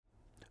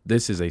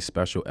This is a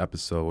special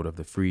episode of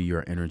the Free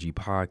Your Energy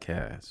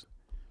podcast.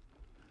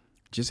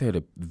 Just had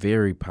a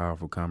very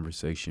powerful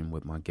conversation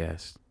with my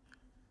guest,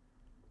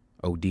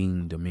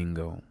 Odin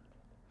Domingo.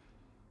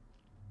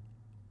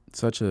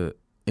 Such a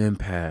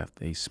empath,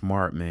 a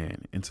smart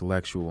man,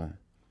 intellectual,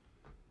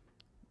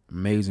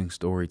 amazing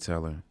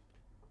storyteller.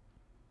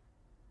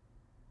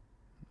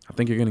 I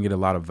think you're going to get a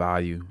lot of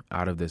value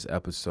out of this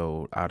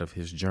episode, out of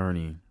his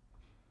journey.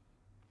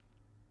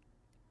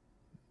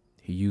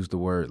 He used the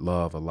word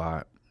love a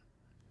lot.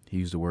 He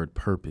used the word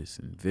purpose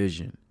and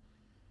vision.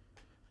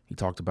 He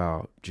talked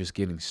about just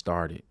getting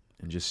started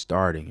and just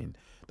starting and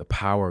the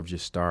power of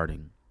just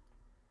starting,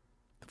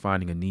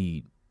 finding a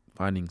need,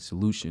 finding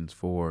solutions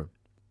for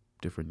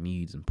different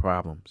needs and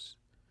problems.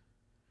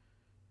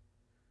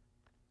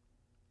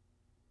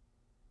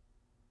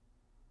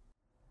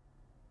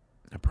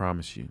 I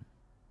promise you,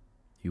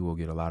 you will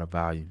get a lot of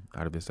value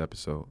out of this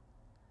episode.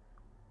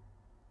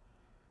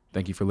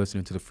 Thank you for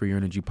listening to the Free Your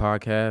Energy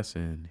podcast,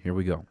 and here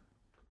we go.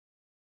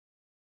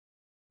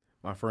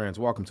 My friends,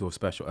 welcome to a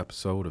special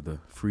episode of the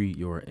Free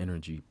Your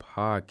Energy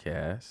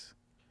podcast.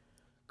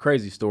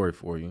 Crazy story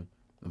for you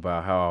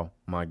about how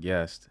my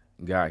guest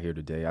got here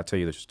today. I'll tell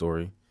you the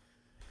story,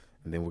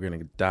 and then we're going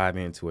to dive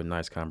into a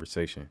nice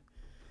conversation.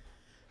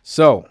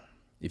 So,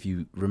 if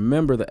you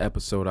remember the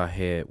episode I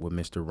had with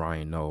Mr.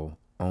 Ryan Knoll,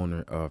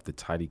 owner of the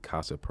Tidy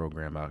Casa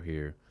program out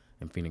here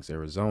in Phoenix,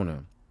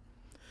 Arizona,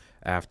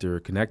 after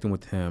connecting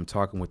with him,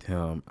 talking with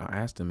him, I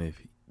asked him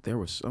if there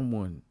was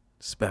someone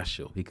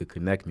special he could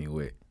connect me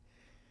with.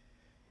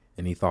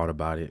 And he thought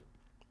about it,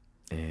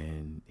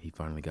 and he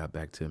finally got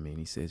back to me, and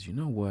he says, you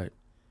know what?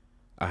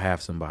 I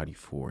have somebody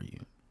for you.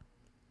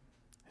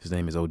 His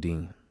name is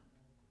Odin,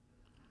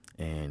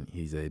 and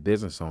he's a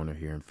business owner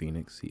here in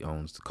Phoenix. He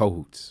owns the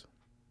Cahoots,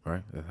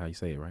 right? That's how you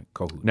say it, right?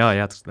 Cahoots. No,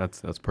 yeah,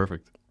 that's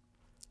perfect.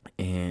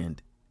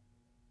 And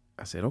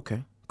I said,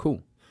 okay,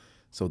 cool.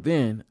 So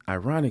then,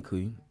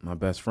 ironically, my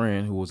best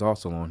friend, who was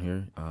also on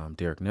here,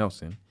 Derek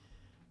Nelson,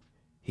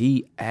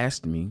 he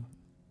asked me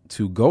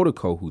to go to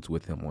Cahoots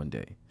with him one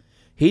day.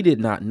 He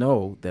did not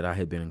know that I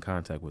had been in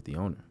contact with the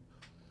owner.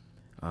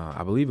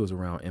 I believe it was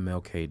around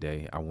MLK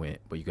Day I went,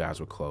 but you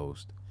guys were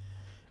closed.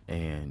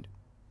 And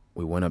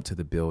we went up to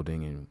the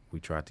building and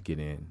we tried to get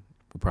in.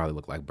 We probably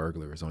looked like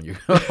burglars on your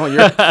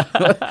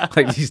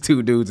like these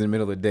two dudes in the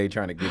middle of the day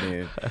trying to get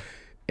in.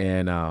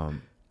 And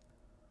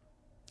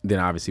then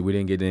obviously we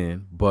didn't get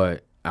in,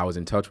 but I was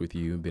in touch with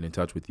you, been in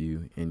touch with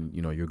you, and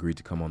you agreed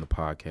to come on the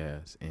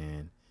podcast.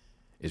 And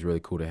it's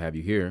really cool to have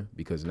you here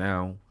because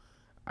now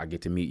I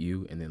get to meet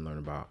you and then learn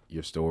about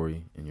your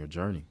story and your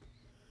journey.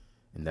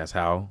 And that's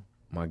how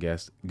my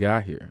guest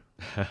got here.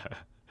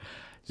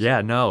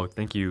 Yeah, no,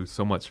 thank you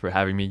so much for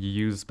having me. You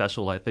used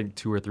special, I think,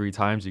 2 or 3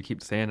 times. You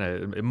keep saying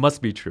it. It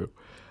must be true.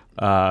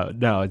 I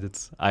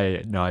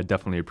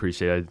definitely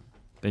appreciate it.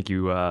 Thank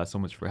you so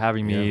much for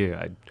having me. Yeah.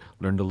 I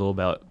learned a little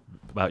about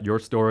your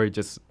story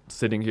just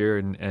sitting here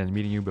and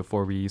meeting you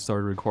before we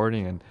started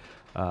recording, and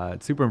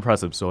it's super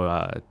impressive. So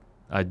I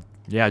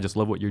just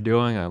love what you're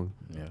doing. I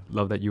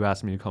love that you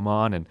asked me to come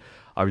on, and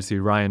obviously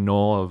Ryan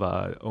Knoll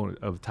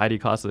of Tidy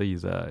Casa,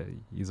 he's a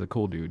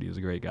cool dude. He's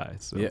a great guy.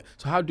 So yeah.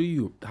 So how do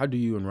you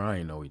and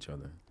Ryan know each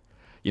other?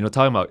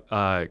 Talking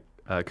about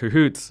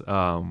Cahoots,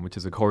 which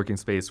is a co-working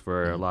space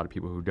for a lot of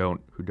people who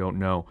don't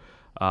know.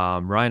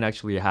 Ryan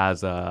actually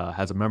has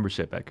a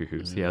membership at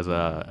Cahoots. Mm-hmm. He has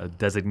a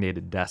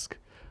designated desk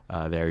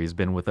there. He's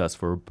been with us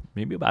for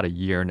maybe about a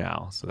year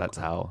now. So that's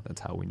how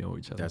we know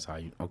each other. That's how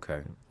you.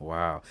 Okay.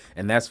 Wow.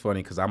 And that's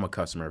funny because I'm a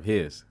customer of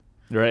his.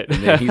 Right.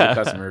 And then he's a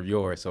customer of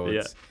yours. So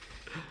it's.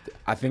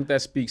 I think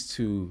that speaks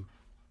to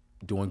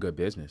doing good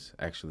business.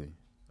 Actually.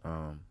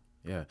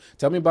 Yeah.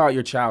 Tell me about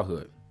your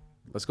childhood.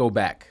 Let's go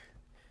back.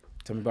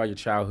 Tell me about your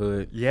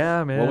childhood.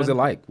 Yeah, man. What was it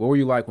like? What were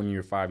you like when you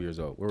were 5 years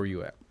old? Where were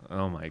you at?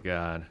 Oh my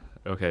God.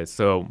 Okay,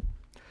 so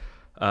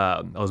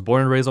I was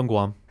born and raised on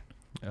Guam.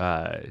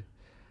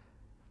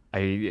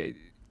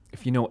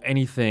 If you know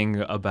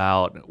anything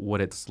about what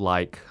it's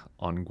like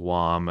on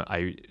Guam,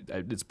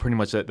 it's pretty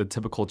much the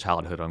typical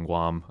childhood on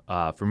Guam.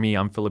 For me,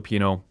 I'm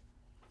Filipino.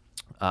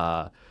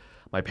 My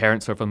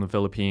parents are from the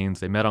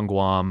Philippines. They met on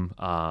Guam,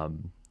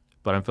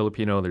 but I'm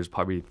Filipino. There's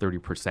probably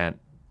 30%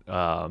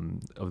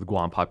 of the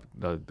Guam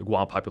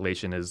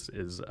population is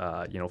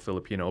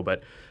Filipino.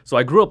 But so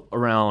I grew up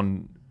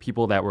around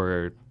people that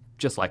were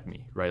just like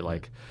me, right?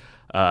 Like,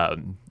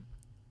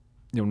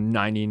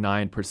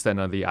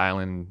 99% of the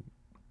island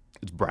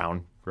is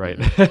brown, right?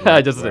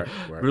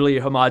 Really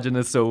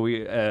homogenous. So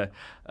we,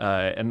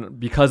 and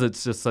because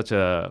it's just such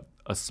a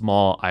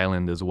small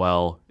island as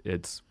well,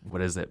 it's,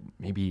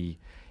 maybe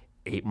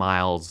 8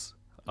 miles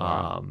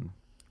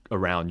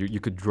around.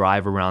 You could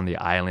drive around the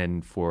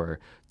island for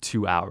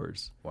 2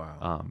 hours.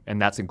 Wow.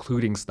 And that's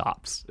including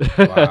stops.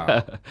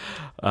 Wow.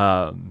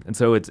 And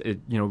so it's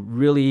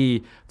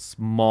really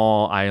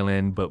small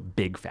island, but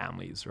big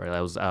families, right?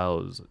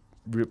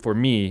 For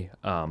me,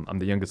 I'm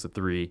the youngest of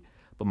 3,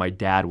 but my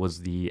dad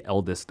was the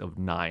eldest of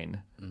 9.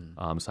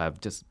 So I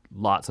have just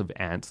lots of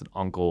aunts and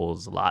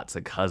uncles, lots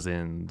of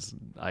cousins.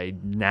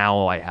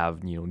 Now I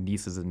have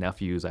nieces and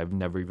nephews I've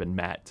never even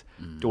met,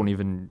 don't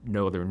even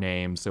know their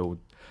names. So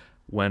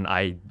when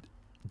I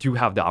do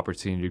have the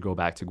opportunity to go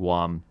back to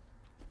Guam,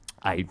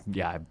 I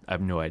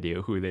have no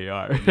idea who they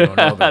are. You don't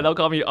know them. They'll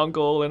call me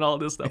uncle and all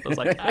this stuff. I was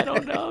like, I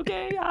don't know.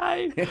 Okay,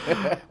 hi.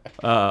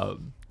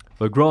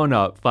 But growing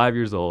up, 5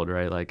 years old,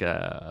 right? Like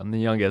I'm the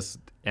youngest,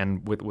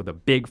 and with a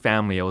big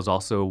family, I was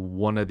also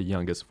one of the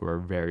youngest for a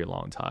very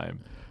long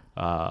time.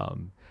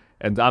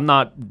 And I'm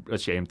not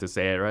ashamed to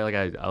say it, right? Like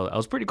I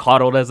was pretty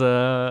coddled as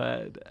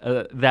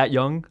that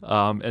young,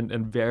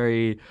 and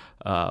very,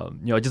 I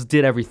just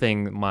did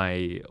everything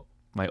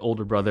my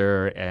older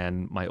brother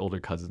and my older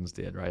cousins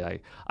did,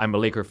 right? I'm a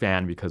Laker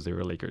fan because they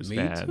were Lakers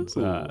fans.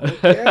 Me too.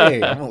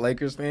 Okay, I'm a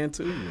Lakers fan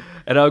too.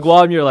 And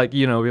Guam, you're like,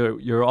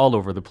 you're all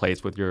over the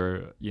place with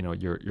your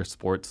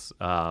sports,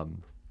 I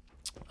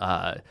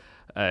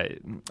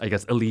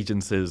guess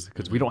allegiances,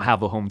 because we don't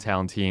have a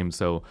hometown team.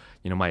 So,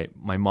 my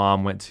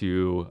mom went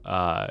to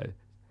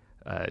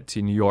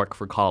New York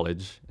for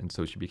college, and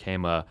so she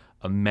became a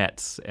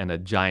Mets and a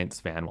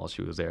Giants fan while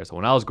she was there. So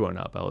when I was growing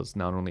up, I was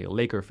not only a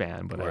Laker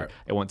fan, but right.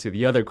 I went to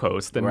the other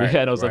coast, and right,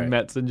 I was right. a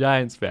Mets and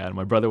Giants fan.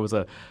 My brother was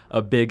a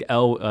big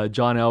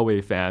John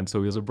Elway fan,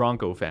 so he was a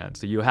Bronco fan.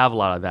 So you have a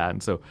lot of that.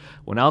 And so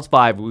when I was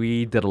 5,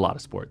 we did a lot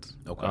of sports.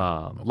 Okay.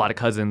 A lot of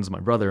cousins, my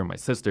brother and my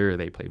sister,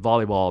 they played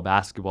volleyball,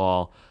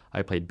 basketball.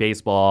 I played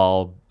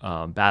baseball,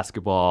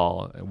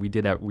 basketball.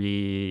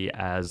 We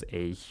as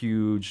a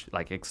huge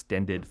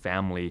extended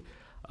family.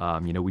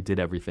 We did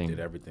everything.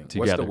 Together.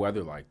 What's the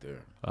weather like there?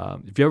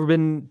 If you've ever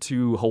been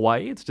to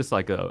Hawaii, it's just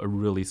like a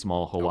really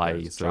small Hawaii.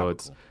 Okay, so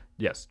tropical.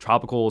 It's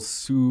tropical,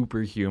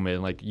 super humid.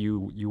 Like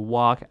you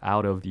walk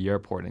out of the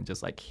airport and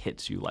just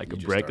hits you like a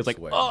brick. It's like,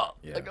 sweating.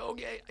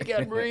 Okay, I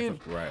can't breathe.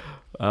 Right.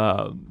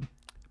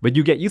 But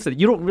you get used to it.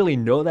 You don't really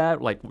know that,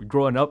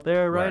 growing up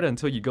there, right? Right.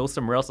 Until you go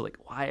somewhere else. Like,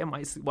 why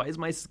is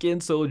my skin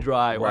so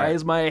dry? Why Right.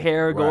 is my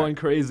hair going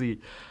crazy?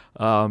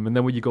 And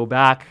then when you go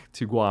back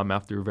to Guam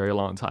after a very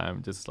long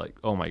time, just like,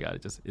 oh my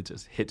God, it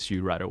just hits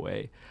you right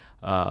away.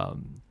 I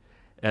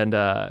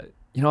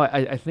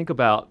think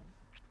about,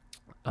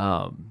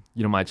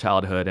 my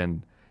childhood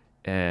and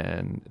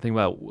think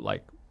about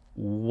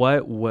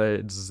what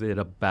was it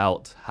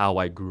about how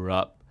I grew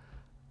up?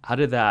 How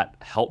did that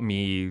help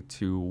me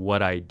to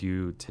what I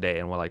do today?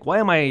 And why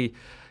am I,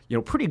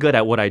 pretty good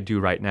at what I do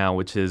right now,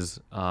 which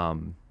is,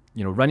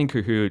 running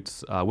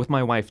Cahoots with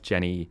my wife,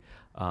 Jenny,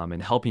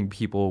 and helping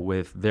people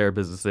with their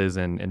businesses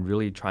and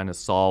really trying to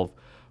solve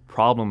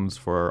problems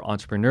for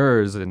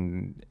entrepreneurs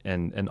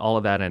and all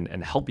of that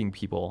and helping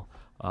people.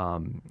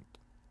 And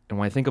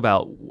when I think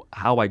about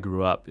how I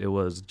grew up, it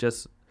was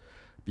just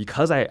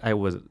because I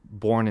was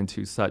born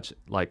into such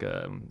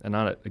and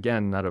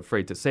not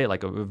afraid to say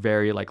it, a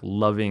very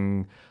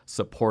loving,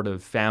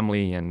 supportive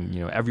family, and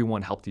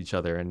everyone helped each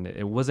other, and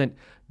it wasn't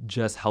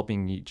just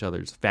helping each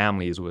other's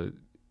families.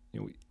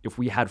 If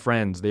we had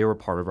friends, they were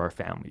part of our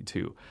family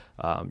too.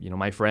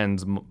 My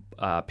friends'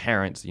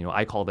 parents,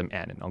 I call them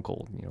aunt and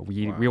uncle.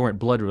 We weren't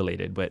blood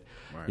related, but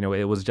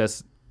it was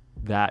just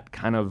that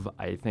kind of,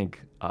 I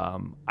think,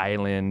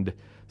 island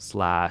 /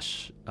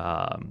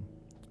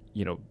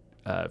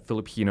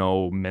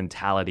 Filipino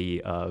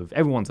mentality of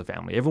everyone's a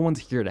family. Everyone's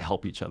here to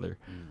help each other.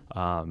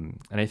 And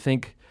I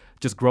think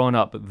just growing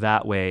up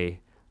that way,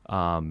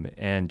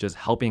 and just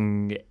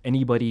helping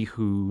anybody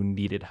who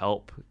needed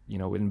help,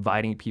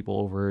 inviting people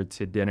over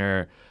to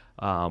dinner,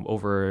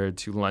 over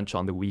to lunch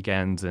on the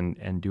weekends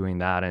and doing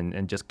that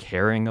and just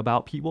caring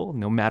about people,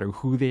 no matter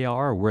who they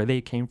are or where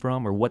they came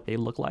from or what they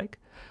look like,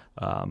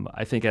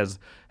 I think has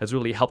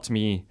really helped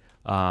me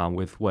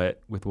with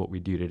what we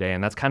do today.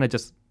 And that's kind of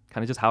just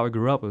how I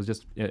grew up. It was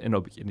just in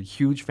a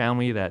huge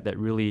family that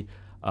really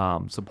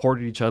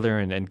supported each other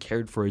and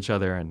cared for each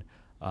other. And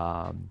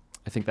I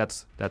think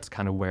that's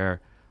kind of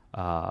where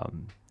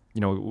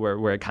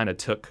it kind of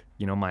took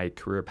my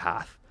career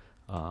path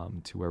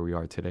to where we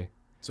are today.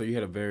 So you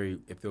had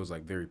it feels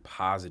like very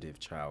positive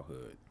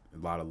childhood, a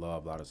lot of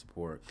love, a lot of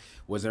support.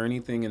 Was there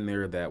anything in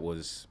there that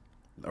was,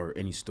 or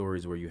any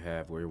stories where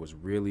it was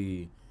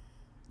really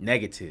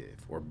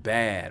negative or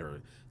bad,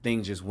 or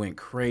things just went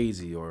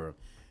crazy, or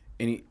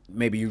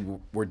maybe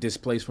you were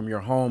displaced from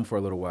your home for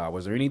a little while?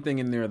 Was there anything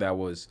in there that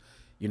was,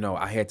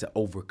 I had to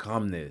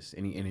overcome this?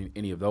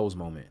 Any of those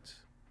moments?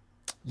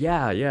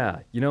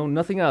 Yeah.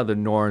 Nothing out of the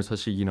norm,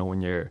 especially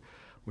when you're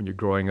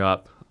growing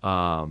up.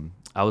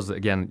 I was,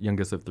 again,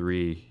 youngest of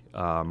 3.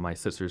 My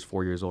sister's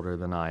 4 years older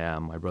than I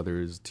am. My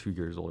brother is 2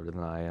 years older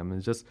than I am.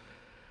 It's just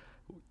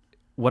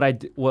what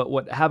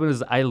happened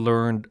is I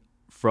learned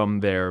from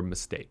their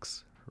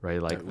mistakes,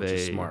 right? Which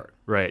is smart.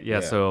 Right.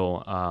 Yeah.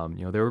 So,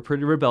 they were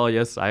pretty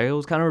rebellious. I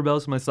was kind of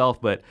rebellious myself,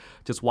 but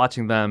just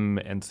watching them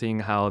and seeing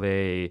how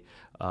they,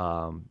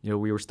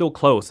 we were still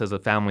close as a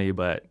family,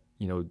 but,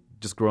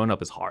 just growing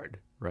up is hard,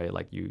 right?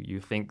 You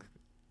think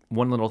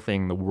one little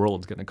thing, the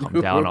world's gonna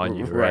come down on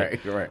you, right?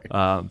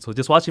 Right. So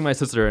just watching my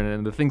sister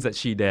and the things that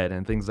she did,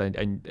 and things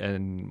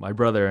and my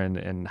brother,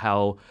 and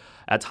how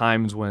at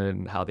times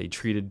how they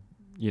treated,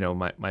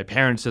 my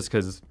parents,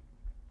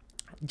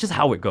 just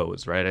how it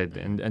goes, right?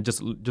 And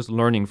just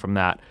learning from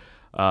that.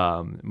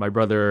 My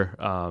brother,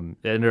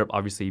 it ended up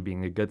obviously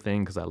being a good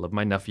thing because I love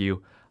my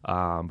nephew,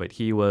 but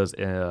he was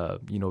a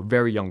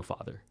very young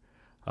father,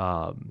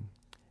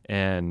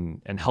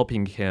 and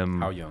helping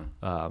him. How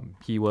young?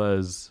 He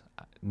was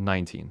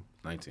 19.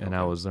 19. And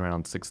okay. I was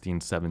around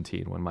 16,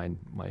 17 when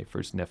my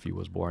first nephew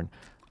was born.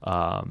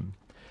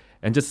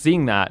 And just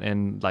seeing that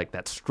and like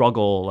that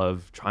struggle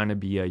of trying to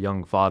be a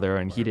young father,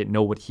 and he didn't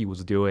know what he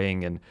was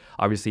doing, and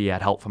obviously he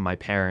had help from my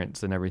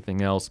parents and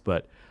everything else,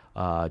 but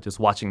just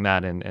watching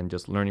that and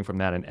just learning from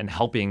that and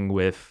helping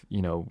with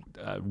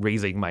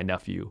raising my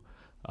nephew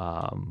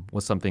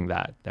was something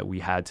that we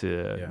had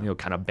to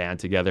kind of band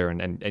together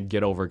and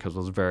get over, because it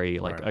was very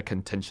a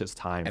contentious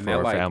time and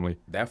for our family.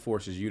 That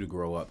forces you to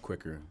grow up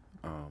quicker.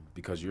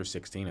 Because you're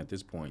 16 at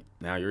this point,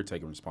 now you're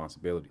taking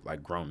responsibility,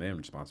 like grown man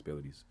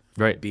responsibilities.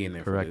 Right. Being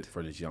there Correct.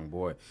 for this young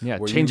boy. Yeah,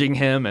 changing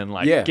him and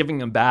giving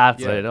him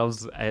baths. Yeah.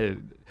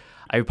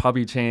 I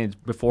probably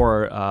changed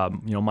before,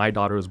 my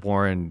daughter was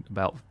born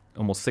about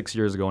almost 6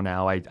 years ago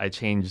now. I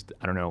changed,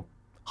 I don't know,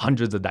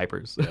 hundreds of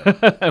diapers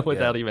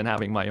without even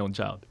having my own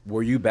child.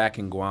 Were you back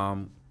in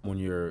Guam when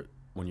your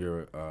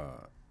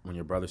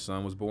brother's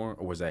son was born,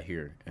 or was that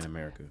here in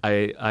America?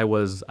 I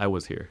was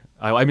here.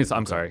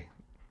 I'm sorry.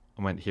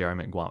 I went here. I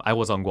meant Guam. I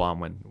was on Guam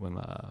when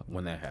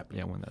that happened.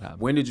 Yeah, when that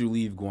happened. When did you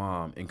leave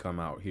Guam and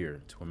come out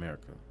here to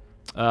America?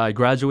 I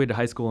graduated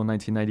high school in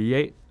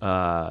 1998.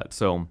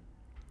 So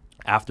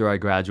after I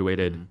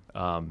graduated,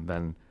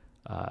 then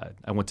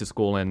I went to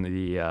school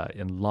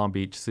in Long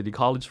Beach City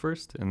College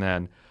first, and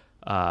then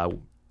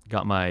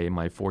got my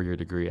 4-year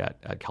degree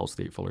at Cal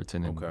State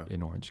Fullerton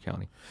in Orange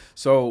County.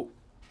 So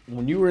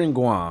when you were in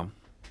Guam,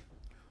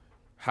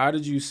 how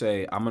did you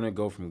say, I'm going to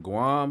go from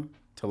Guam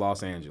to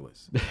Los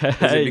Angeles? Is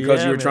it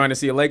because you were trying to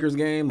see a Lakers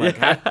game? Like,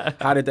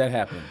 how did that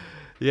happen?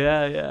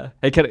 Yeah.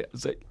 Hey, can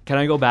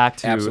I go back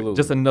to Absolutely.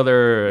 Just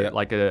another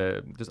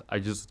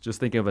just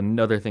thinking of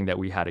another thing that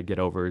we had to get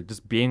over,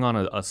 just being on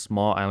a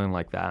small island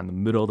like that in the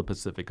middle of the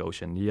Pacific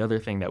Ocean. The other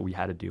thing that we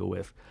had to deal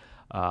with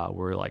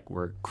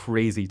were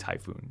crazy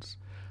typhoons.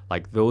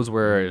 Like those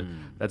were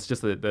that's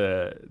just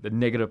the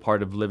negative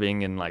part of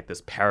living in like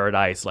this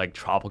paradise, like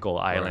tropical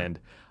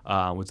island.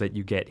 Was that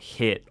you get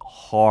hit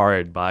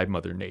hard by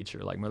Mother Nature.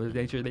 Like Mother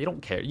Nature, they don't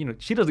care.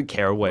 She doesn't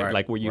care where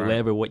you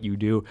live or what you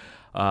do.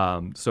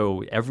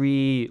 So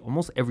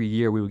almost every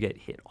year we would get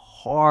hit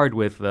hard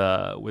with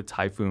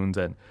typhoons,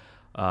 and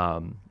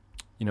our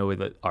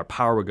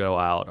power would go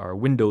out, our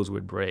windows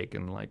would break,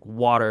 and like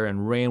water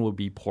and rain would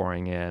be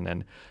pouring in,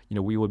 and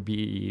we would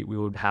be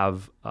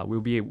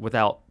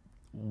without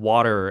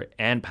water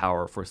and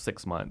power for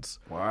 6 months.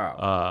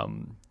 Wow.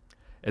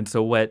 And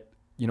so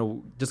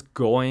just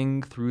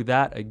going through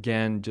that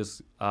again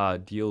just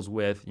deals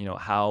with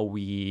how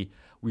we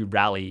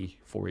rally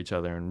for each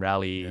other and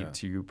rally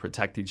to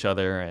protect each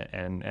other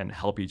and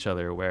help each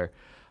other, where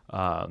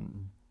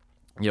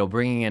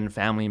bringing in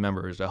family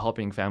members or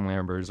helping family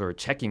members or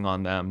checking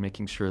on them,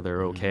 making sure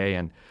they're okay,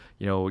 and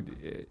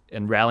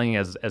and rallying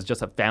as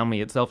just a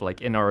family itself,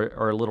 like in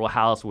our little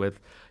house with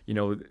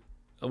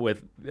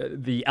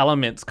the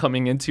elements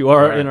coming into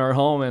in our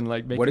home, and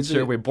like making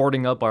sure we're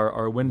boarding up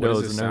our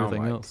windows and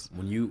everything else.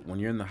 When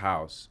you're in the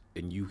house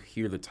and you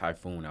hear the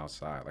typhoon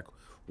outside, like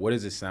what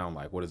does it sound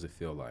like? What does it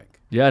feel like?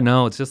 Yeah,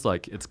 no, it's just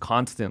like it's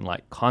constant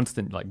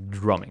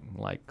drumming,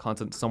 like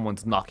constant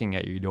someone's knocking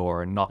at your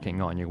door and knocking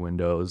on your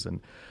windows,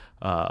 and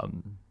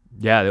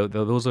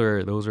those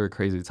are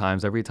crazy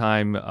times. Every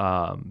time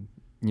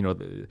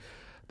the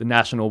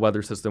National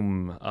Weather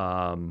System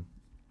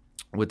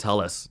would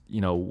tell us,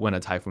 when a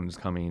typhoon is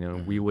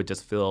coming, we would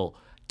just fill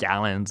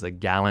gallons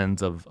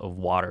of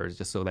water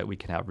just so that we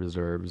can have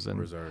reserves.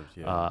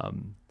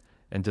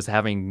 And just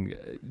having,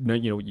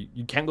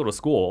 you can't go to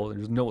school.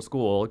 There's no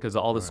school because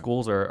all the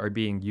schools are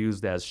being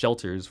used as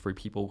shelters for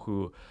people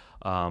who,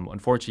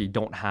 unfortunately,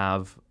 don't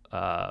have.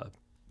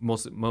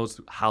 Most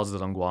houses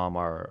on Guam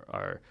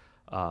are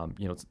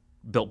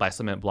built by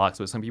cement blocks,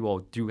 but some people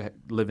do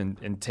live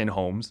in tin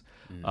homes.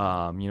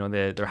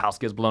 Their house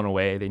gets blown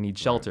away. They need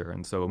shelter,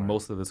 and so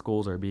most of the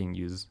schools are being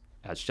used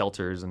as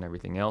shelters and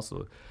everything else.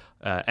 So,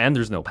 and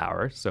there's no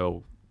power,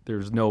 so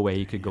there's no way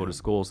you could go to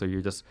school. So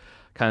you're just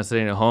kind of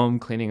sitting at home,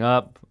 cleaning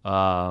up,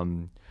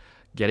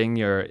 getting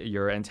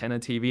your antenna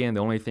TV, and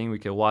the only thing we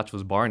could watch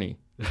was Barney.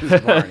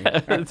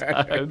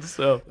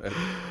 So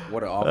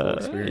what an awful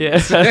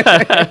experience.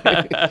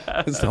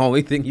 It's the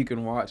only thing you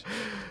can watch.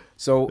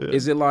 So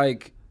is it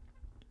like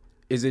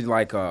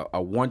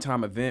a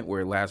one-time event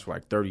where it lasts for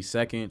like 30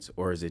 seconds,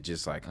 or is it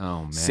just like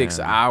 6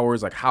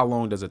 hours? Like how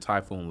long does a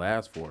typhoon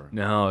last for?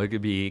 No, it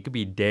could be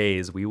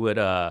days.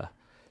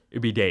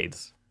 It'd be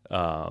days.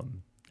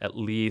 At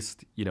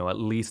least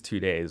 2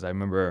 days. I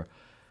remember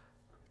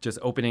just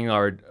opening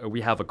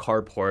we have a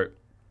carport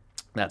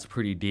that's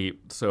pretty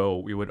deep, so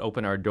we would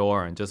open our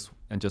door and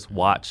and just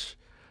watch,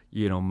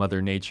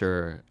 Mother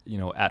Nature,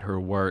 at her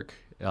work,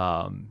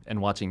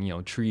 and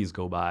watching, trees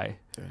go by.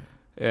 Yeah.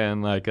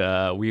 And like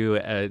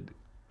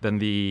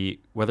then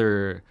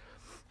whether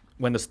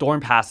when the storm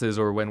passes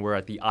or when we're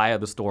at the eye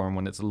of the storm,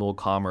 when it's a little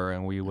calmer,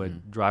 and we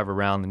would drive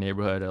around the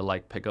neighborhood to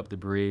like pick up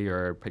debris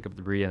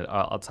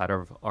outside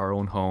of our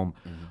own home,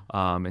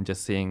 and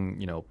just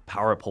seeing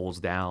power poles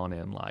down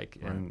and like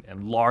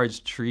and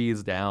large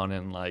trees down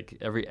and like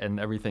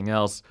everything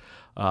else.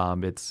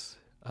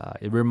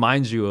 It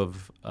reminds you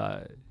of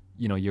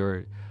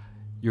you're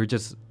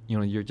just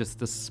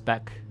the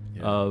speck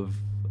of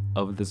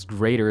this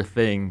greater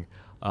thing,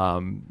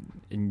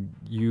 and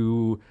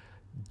you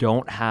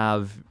don't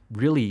have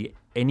really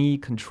any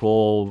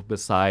control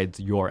besides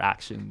your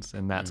actions,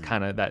 and that's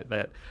kind of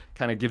that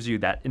kind of gives you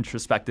that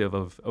introspective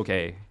of,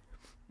 okay,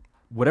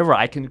 whatever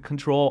I can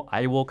control,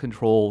 I will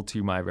control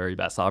to my very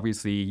best.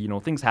 Obviously,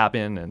 things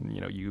happen,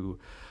 and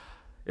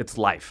it's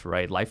life,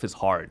 right? Life is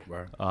hard.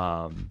 Right.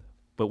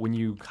 But when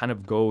you kind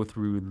of go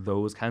through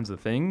those kinds of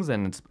things,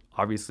 and it's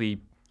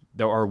obviously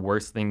there are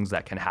worse things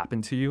that can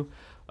happen to you,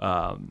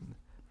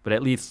 but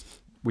at least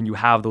when you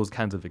have those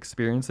kinds of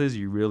experiences,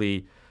 you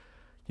really,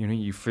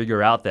 you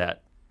figure out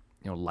that,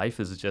 life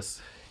is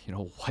just,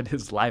 what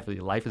is life?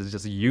 Life is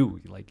just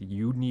you. Like,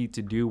 you need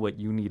to do what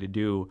you need to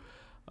do.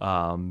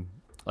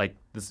 Like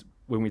this,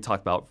 when we talk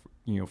about,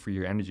 for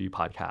your energy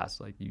podcast,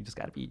 like, you just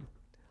got to be,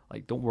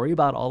 like, don't worry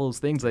about all those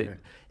things. Like,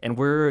 and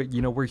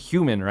we're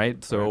human,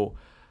 right? So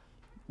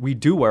we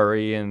do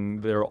worry,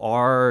 and there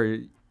are,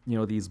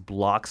 these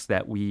blocks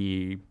that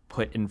we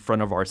put in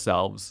front of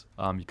ourselves,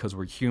 because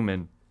we're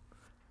human.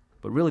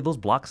 But really, those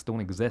blocks don't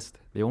exist.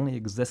 They only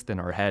exist in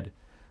our head.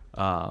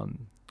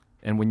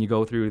 And when you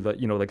go through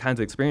the kinds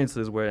of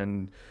experiences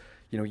when,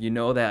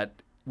 that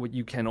what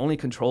you can only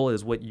control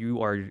is what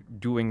you are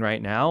doing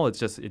right now, it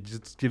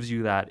just gives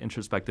you that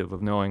introspective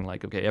of knowing,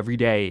 like, okay, every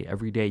day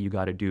you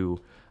got to do,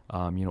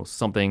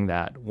 something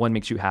that, one,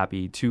 makes you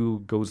happy,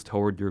 two, goes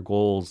toward your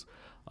goals,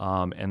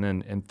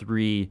 and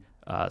three,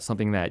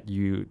 something that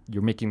you're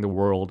making the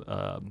world,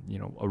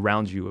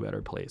 around you a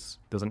better place.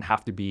 Doesn't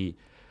have to be,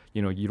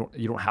 you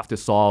don't have to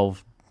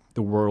solve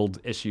the world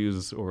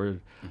issues, or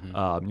you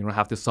don't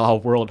have to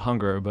solve world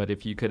hunger, but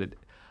if you could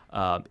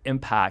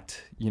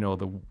impact,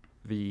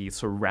 the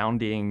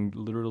surrounding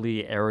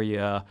literally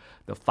area,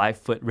 the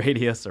 5-foot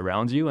radius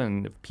around you,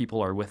 and if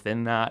people are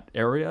within that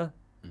area,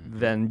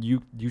 then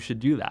you should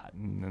do that,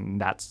 and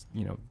that's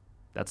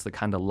that's the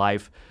kind of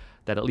life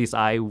that at least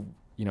I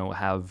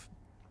have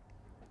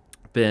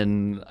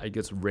been, I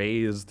guess,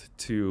 raised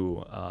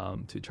to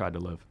try to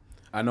live.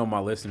 I know my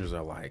listeners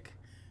are like,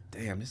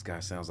 damn, this guy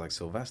sounds like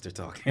Sylvester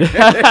talking.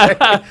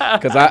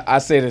 Because I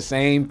say the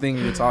same thing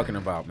you're talking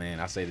about, man.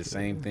 I say the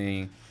same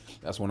thing.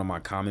 That's one of my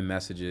common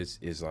messages,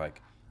 is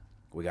like,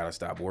 we got to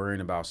stop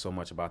worrying about so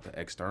much about the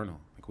external.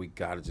 Like, we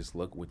got to just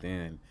look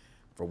within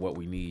for what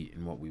we need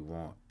and what we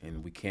want.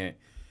 And we can't.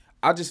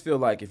 I just feel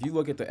like if you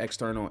look at the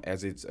external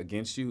as it's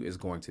against you, it's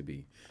going to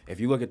be. If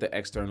you look at the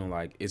external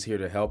like it's here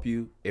to help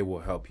you, it will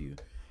help you.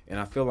 And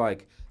I feel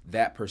like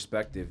that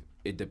perspective,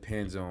 it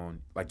depends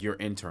on like your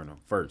internal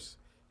first.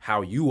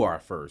 How you are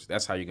first.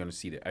 That's how you're going to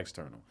see the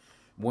external.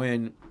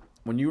 When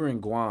you were in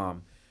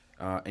Guam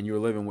and you were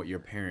living with your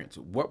parents,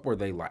 what were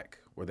they like?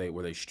 Were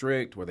they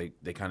strict? Were they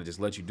kind of just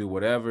let you do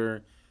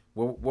whatever?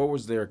 What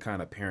was their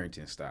kind of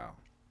parenting style?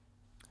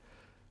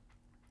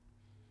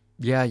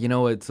 Yeah,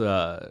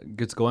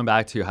 it's going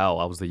back to how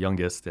I was the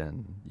youngest,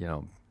 and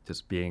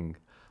just being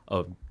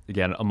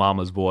again a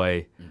mama's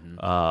boy.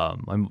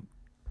 My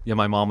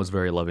mom was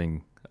very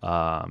loving.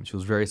 She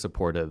was very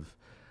supportive.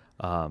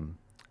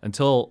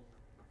 Until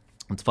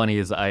what's funny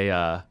is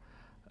I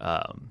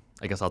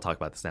guess I'll talk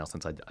about this now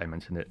since I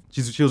mentioned it.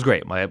 She was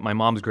great. My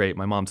mom's great.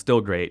 My mom's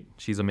still great.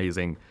 She's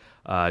amazing.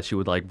 She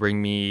would like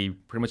bring me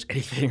pretty much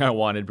anything I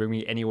wanted, bring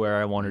me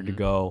anywhere I wanted to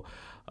go.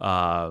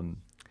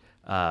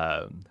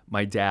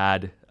 My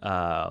dad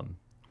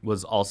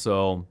was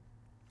also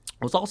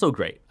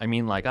great. I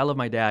mean, like, I love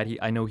my dad.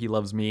 I know he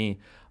loves me,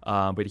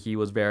 but he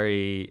was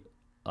very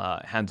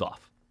hands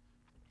off.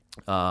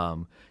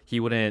 He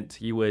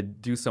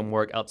would do some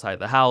work outside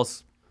the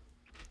house.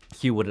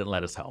 He wouldn't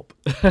let us help.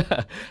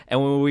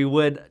 And when we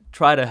would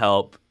try to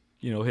help,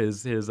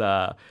 his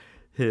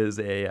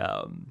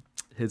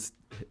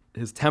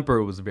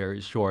temper was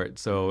very short.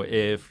 So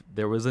if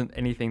there wasn't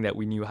anything that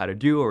we knew how to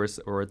do,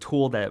 or a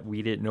tool that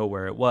we didn't know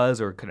where it was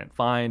or couldn't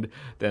find,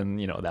 then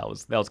that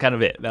was kind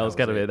of it. That was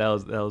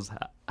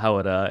how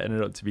it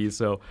ended up to be.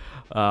 So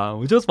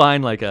which was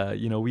fine. Like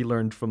we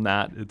learned from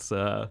that. It's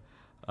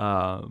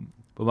but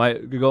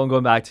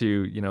going back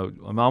to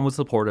my mom was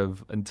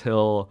supportive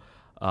until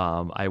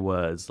I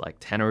was like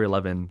 10 or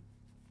 11,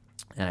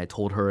 and I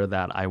told her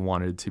that I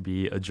wanted to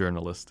be a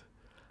journalist.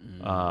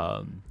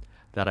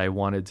 That I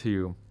wanted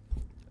to,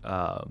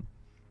 that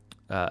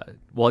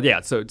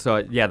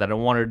I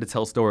wanted to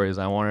tell stories.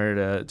 I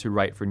wanted to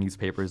write for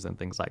newspapers and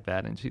things like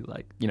that. And she,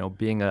 like,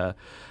 being I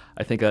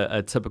think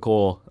a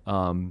typical,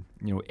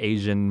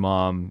 Asian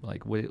mom,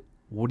 like, what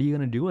what are you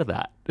gonna do with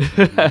that?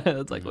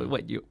 It's like,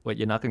 what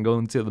you're not gonna go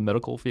into the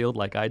medical field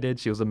like I did?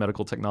 She was a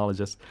medical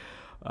technologist,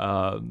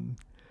 and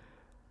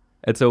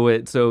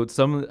so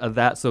some of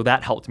that, so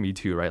that helped me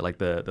too, right? Like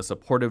the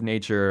supportive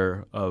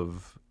nature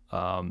of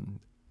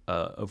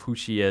who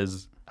she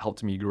is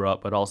helped me grow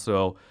up, but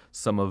also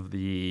some of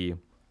the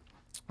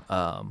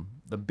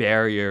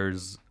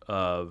barriers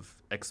of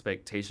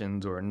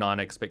expectations or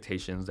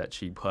non-expectations that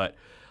she put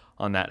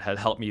on that had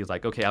helped me. Is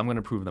like, okay, I'm going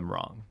to prove them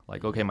wrong.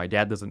 Like, okay, my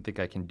dad doesn't think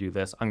I can do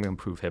this. I'm going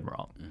to prove him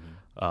wrong.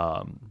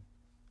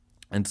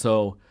 And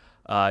so,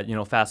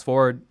 fast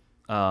forward,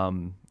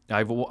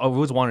 I've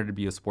always wanted to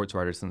be a sports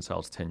writer since I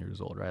was 10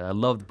 years old, right? I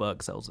loved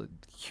books. I was a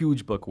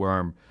huge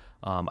bookworm.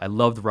 I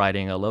loved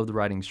writing. I loved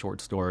writing short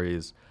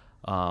stories.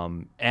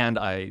 And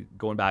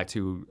going back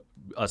to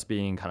us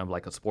being kind of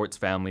like a sports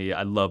family,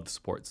 I loved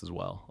sports as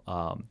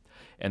well.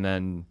 And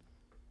then,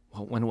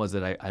 when was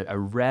it? I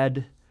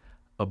read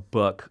a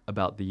book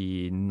about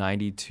the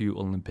 92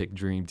 Olympic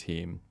Dream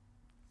Team,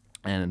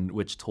 and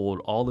which told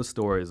all the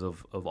stories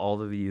of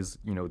all of these,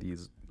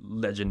 these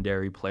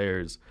legendary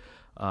players.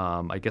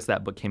 I guess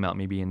that book came out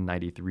maybe in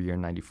 93 or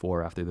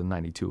 94 after the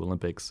 92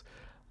 Olympics.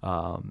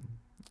 And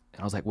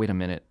I was like, wait a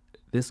minute,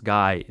 this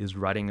guy is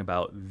writing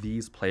about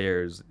these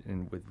players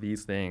and with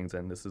these things,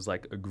 and this is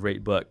like a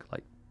great book.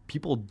 Like,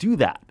 people do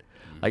that.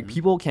 Like,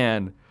 people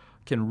can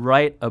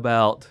write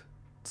about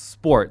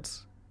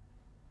sports.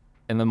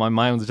 And then my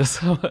mind was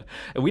just, and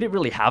we didn't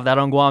really have that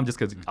on Guam, just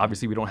because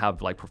obviously we don't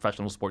have like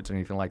professional sports or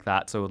anything like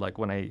that. So like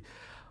when I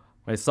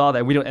saw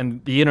that,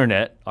 and the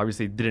internet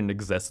obviously didn't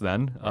exist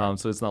then.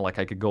 So it's not like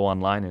I could go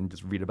online and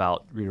just read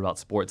about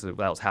sports that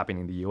was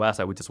happening in the U.S.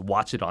 I would just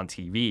watch it on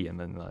TV, and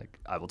then like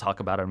I will talk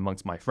about it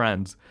amongst my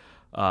friends.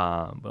 But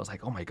I was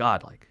like, oh my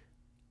God, like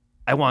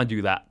I want to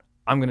do that.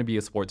 I'm going to be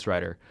a sports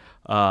writer.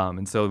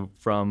 And so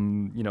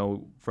from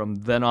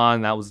then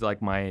on, that was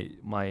like my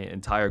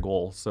entire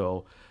goal.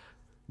 So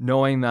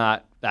knowing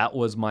that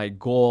was my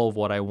goal of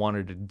what I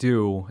wanted to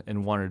do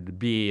and wanted to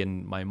be,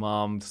 and my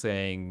mom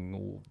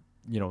saying,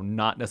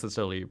 not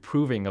necessarily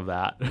approving of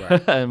that.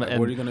 Right. and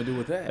what are you going to do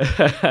with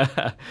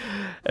that?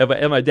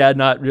 and my dad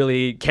not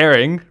really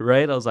caring,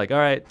 right? I was like, all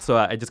right. So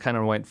I just kind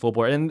of went full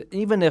board. And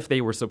even if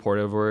they were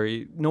supportive, or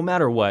no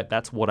matter what,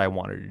 that's what I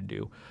wanted to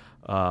do.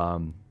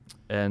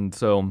 And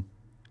so,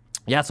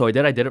 yeah, so I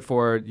did it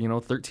for,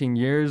 13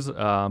 years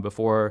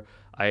before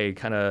I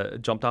kind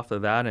of jumped off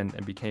of that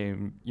and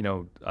became,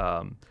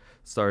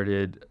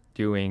 started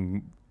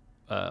doing,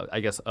 I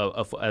guess,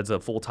 as a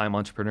full-time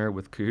entrepreneur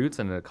with Cahoots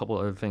and a couple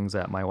other things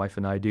that my wife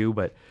and I do.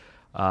 But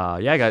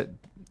I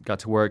got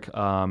to work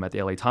at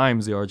the LA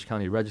Times, the Orange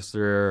County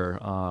Register,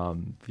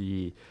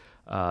 the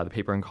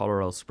paper in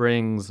Colorado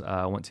Springs.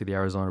 I went to the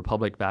Arizona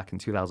Republic back in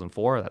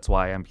 2004. That's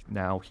why I'm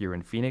now here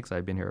in Phoenix.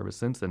 I've been here ever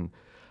since, and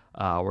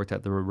worked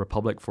at the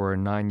Republic for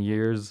 9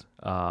 years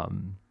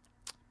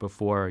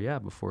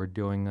before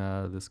doing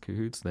this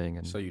Cahoots thing.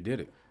 And so you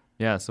did it.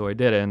 Yeah, so I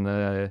did, and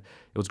it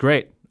was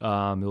great.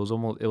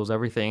 It was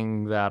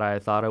everything that I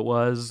thought it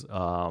was.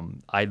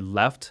 I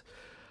left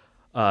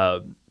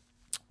the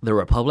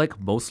Republic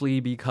mostly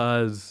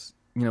because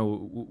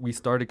we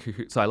started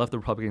Cahoots. So I left the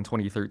Republic in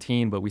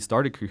 2013, but we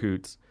started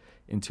Cahoots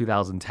in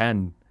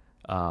 2010.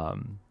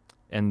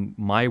 And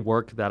my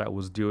work that I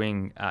was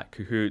doing at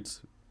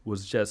Cahoots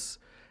was just,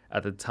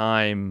 at the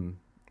time,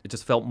 it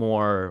just felt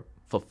more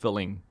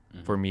fulfilling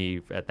for me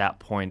at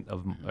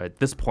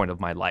this point of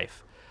my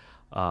life.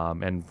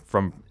 And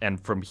from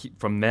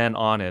then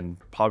on, and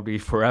probably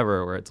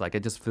forever, where it's like I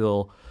just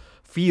feel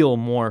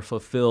more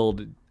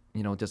fulfilled,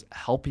 just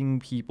helping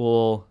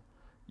people,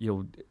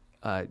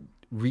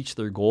 reach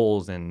their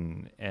goals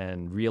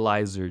and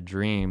realize their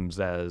dreams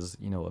as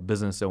a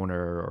business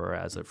owner or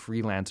as a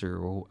freelancer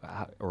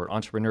or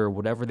entrepreneur,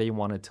 whatever they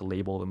wanted to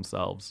label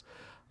themselves.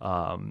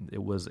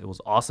 It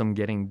was awesome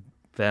getting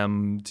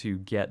them to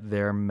get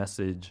their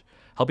message,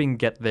 helping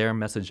get their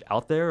message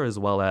out there, as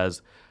well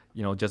as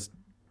just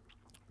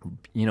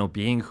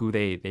being who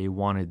they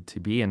wanted to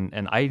be.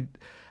 And I,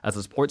 as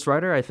a sports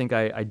writer, I think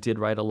I did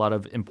write a lot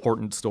of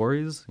important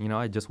stories.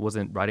 I just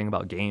wasn't writing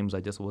about games. I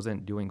just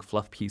wasn't doing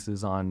fluff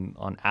pieces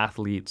on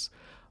athletes.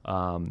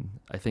 I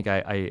think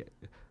I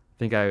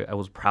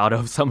was proud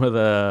of some of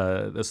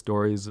the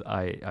stories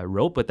I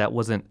wrote, but that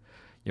wasn't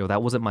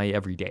my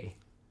everyday.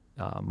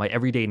 My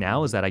everyday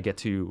now is that I get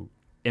to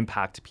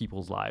impact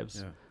people's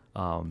lives.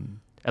 Yeah.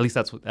 At least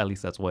that's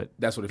what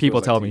people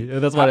tell me.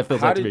 That's what it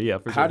feels like to me. Yeah,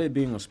 for sure. How did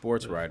being a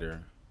sports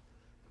writer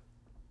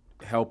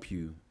help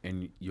you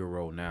in your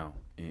role now?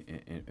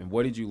 And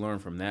what did you learn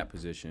from that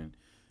position,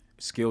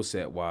 skill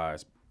set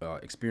wise,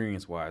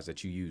 experience wise,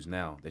 that you use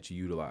now, that you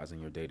utilize in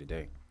your day to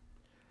day?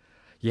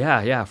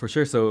 Yeah, for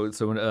sure. So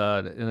in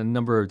a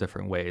number of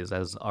different ways,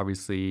 as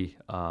obviously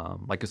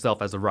like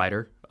yourself as a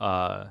writer,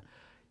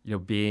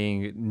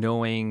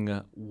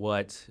 knowing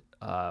what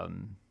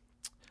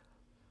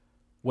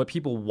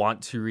people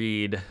want to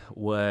read,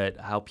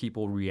 how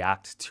people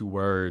react to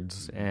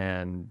words,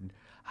 and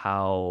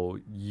how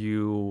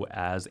you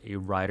as a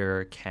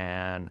writer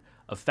can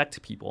affect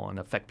people and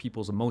affect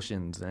people's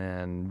emotions,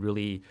 and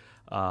really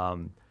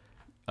um,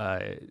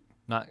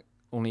 not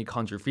only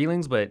conjure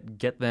feelings, but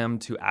get them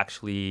to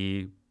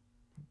actually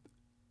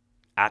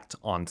act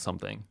on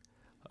something.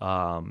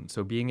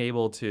 So being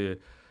able to,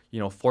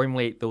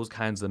 formulate those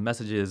kinds of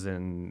messages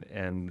and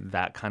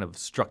that kind of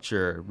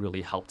structure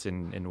really helped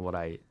in what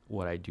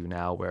I do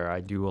now, where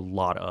I do a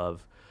lot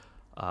of,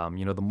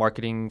 the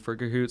marketing for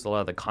Cahoots, a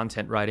lot of the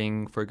content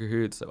writing for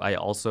Cahoots. I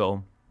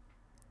also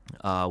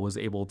was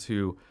able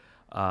to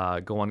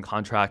go on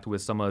contract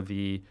with some of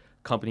the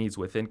companies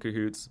within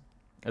Cahoots,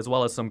 as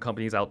well as some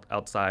companies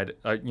outside,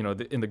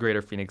 in the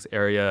greater Phoenix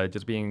area,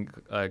 just being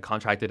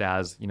contracted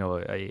as,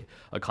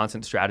 a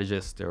content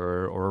strategist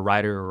or a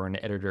writer or an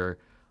editor,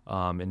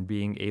 and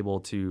being able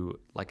to,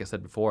 like I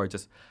said before,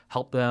 just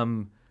help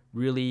them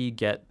really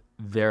get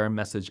their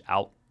message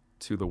out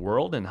to the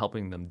world and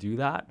helping them do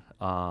that.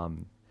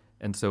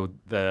 And so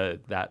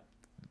that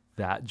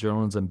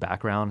journalism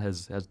background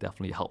has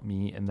definitely helped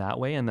me in that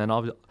way. And then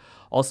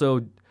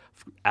also,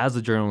 as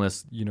a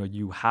journalist,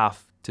 you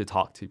have to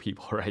talk to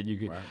people, right?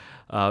 You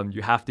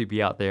have to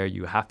be out there.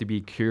 You have to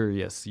be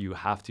curious. You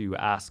have to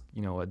ask,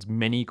 as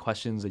many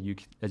questions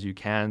as you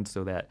can,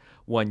 so that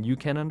one, you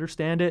can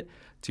understand it,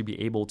 to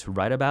be able to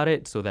write about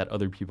it, so that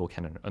other people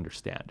can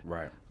understand.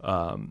 Right.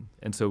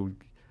 And so,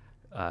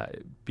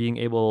 being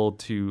able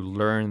to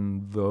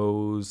learn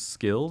those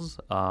skills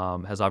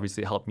has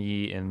obviously helped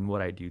me in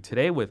what I do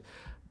today, with,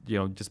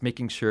 just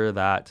making sure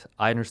that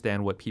I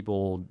understand what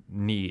people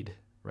need.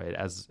 Right,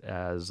 as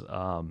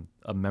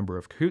a member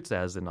of Cahoots,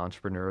 as an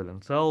entrepreneur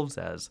themselves,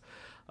 as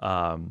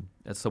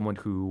someone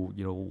who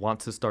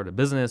wants to start a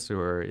business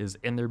or is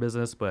in their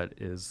business but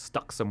is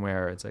stuck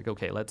somewhere. It's like,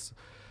 okay, let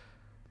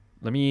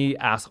me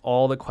ask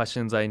all the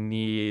questions I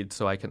need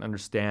so I can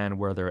understand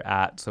where they're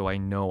at, so I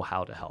know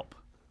how to help.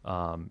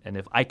 And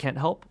if I can't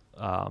help,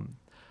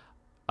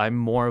 I'm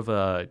more of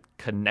a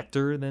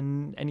connector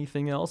than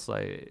anything else.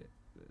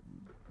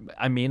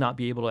 I may not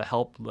be able to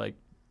help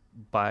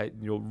by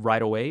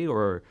right away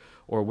or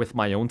with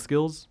my own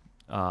skills,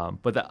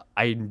 but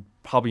I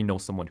probably know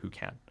someone who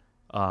can,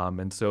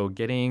 and so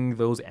getting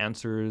those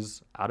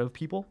answers out of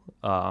people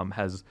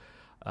has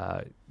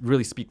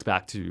really speaks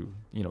back to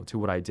to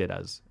what I did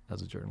as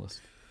a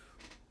journalist.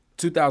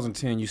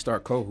 2010, you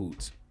start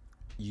Cahoots.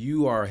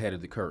 You are ahead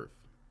of the curve,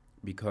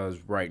 because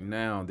right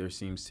now there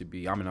seems to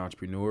be, I'm an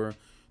entrepreneur,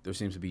 there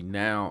seems to be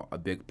now a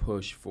big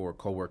push for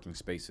co-working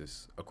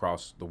spaces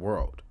across the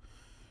world.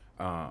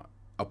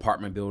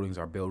 Apartment buildings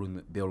are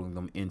building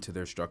them into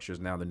their structures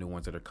now, the new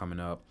ones that are coming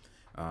up.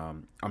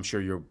 I'm sure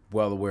you're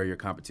well aware of your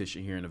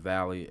competition here in the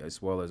Valley,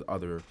 as well as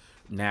other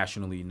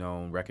nationally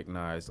known,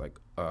 recognized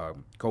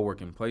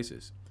co-working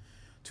places.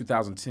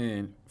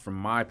 2010, from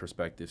my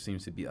perspective,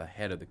 seems to be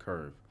ahead of the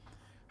curve.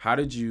 How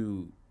did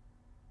you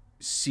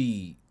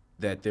see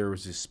that there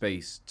was this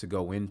space to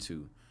go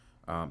into?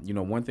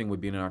 One thing with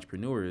being an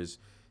entrepreneur is,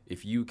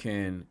 if you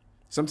can,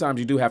 sometimes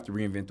you do have to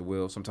reinvent the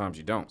wheel. Sometimes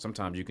you don't.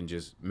 Sometimes you can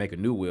just make a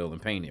new wheel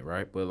and paint it,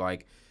 right?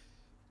 But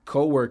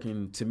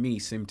co-working to me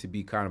seemed to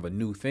be kind of a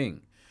new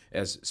thing,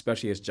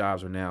 especially as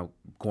jobs are now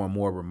going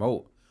more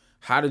remote.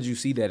 How did you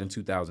see that in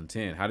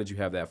 2010? How did you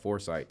have that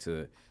foresight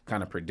to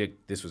kind of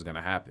predict this was going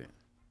to happen?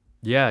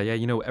 Yeah.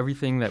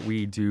 Everything that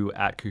we do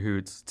at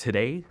Cahoots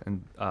today,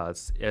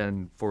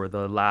 and for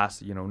the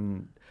last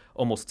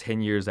almost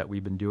 10 years that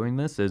we've been doing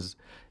this, is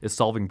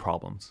solving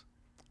problems,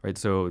 right?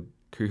 So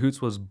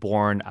Cahoots was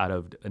born out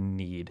of a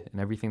need,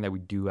 and everything that we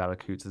do out of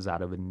Cahoots is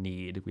out of a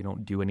need. We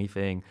don't do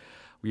anything,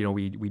 we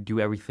do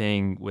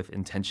everything with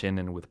intention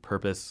and with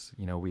purpose.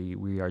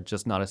 We are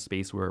just not a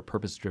space, we're a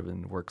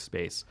purpose-driven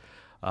workspace.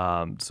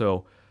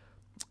 So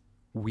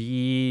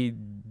we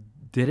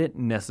didn't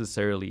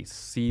necessarily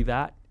see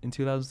that in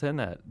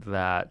 2010,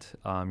 that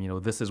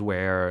this is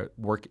where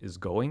work is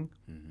going.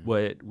 Mm-hmm.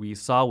 What we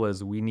saw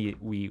was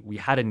we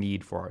had a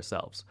need for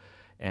ourselves.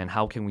 And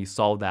how can we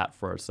solve that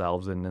for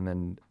ourselves?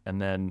 And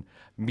then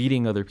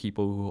meeting other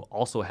people who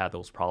also had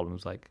those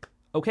problems. Like,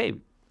 okay,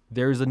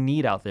 there's a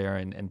need out there,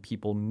 and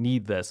people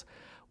need this.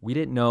 We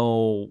didn't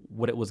know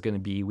what it was going to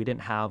be. We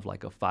didn't have a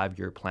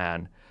 5-year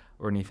plan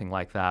or anything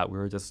like that. We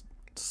were just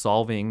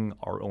solving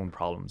our own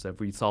problems. If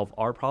we solve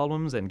our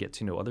problems and get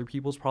to know other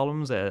people's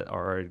problems that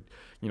are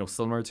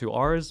similar to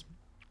ours,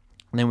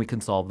 then we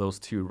can solve those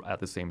two at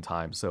the same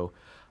time. So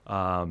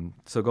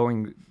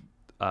going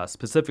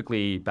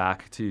specifically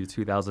back to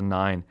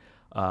 2009,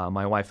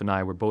 my wife and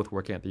I were both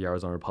working at the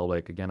Arizona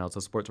Republic. Again, I was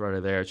a sports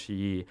writer there.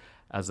 She,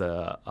 as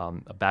a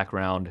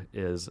background,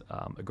 is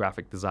a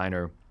graphic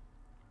designer,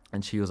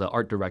 and she was an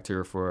art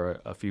director for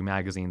a few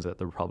magazines that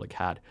the Republic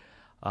had.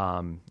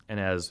 And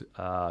as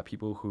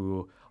people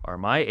who are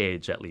my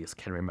age, at least,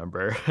 can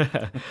remember,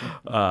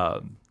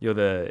 and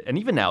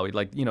even now,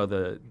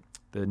 the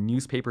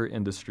newspaper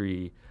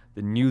industry,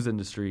 the news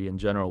industry in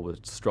general was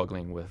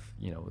struggling with,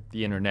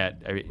 the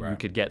internet. Right. You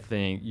could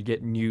you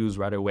get news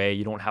right away.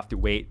 You don't have to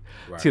wait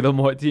to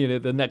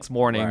the next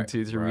morning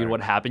to read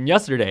what happened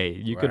yesterday.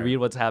 You could read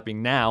what's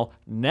happening now.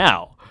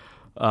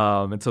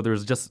 And so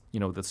there's just,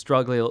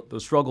 the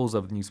struggles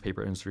of the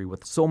newspaper industry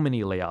with so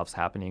many layoffs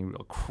happening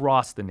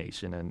across the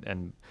nation,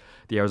 and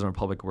the Arizona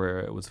Republic, where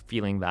it was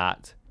feeling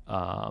that.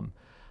 So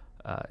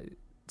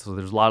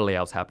there's a lot of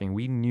layoffs happening.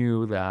 We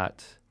knew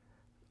that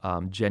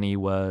Jenny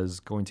was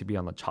going to be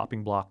on the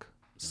chopping block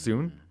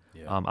soon.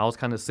 Yeah. I was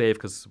kind of safe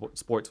because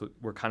sports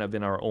were kind of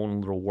in our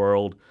own little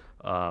world.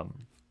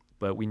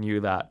 But we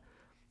knew that,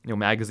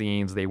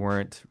 magazines, they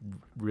weren't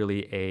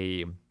really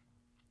a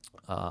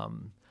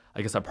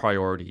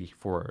priority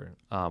for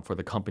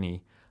the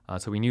company.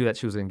 So we knew that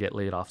she was going to get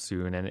laid off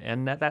soon.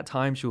 And at that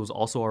time, she was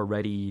also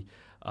already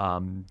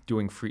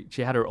doing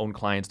she had her own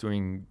clients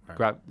doing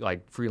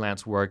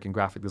freelance work and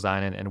graphic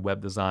design and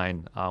web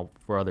design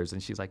for others.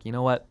 And she's like, you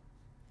know what?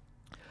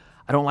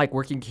 I don't like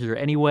working here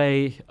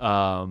anyway. She,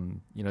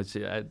 in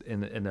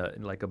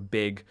a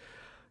big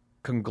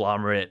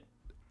conglomerate,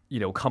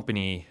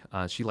 company.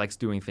 She likes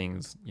doing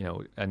things,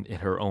 in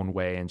her own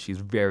way, and she's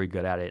very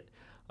good at it.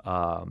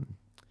 And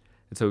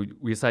so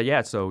we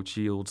decided, so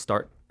she'll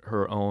start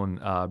her own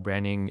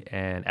branding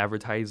and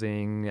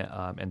advertising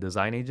and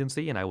design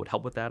agency, and I would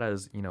help with that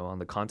as, on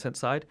the content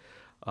side,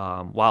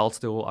 while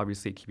still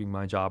obviously keeping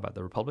my job at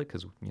the Republic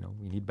because,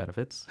 we need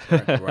benefits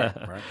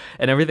Right.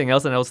 and everything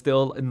else. And I was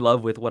still in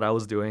love with what I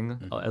was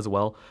doing as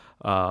well.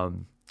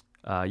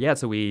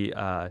 So we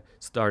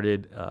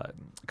started a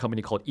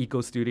company called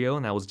Eco Studio,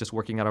 and I was just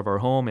working out of our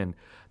home, and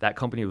that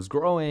company was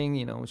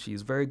growing.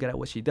 She's very good at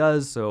what she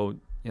does, so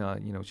she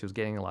was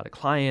getting a lot of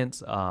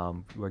clients.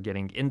 We were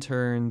getting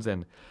interns,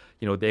 and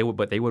they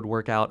would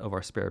work out of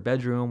our spare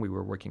bedroom. We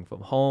were working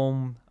from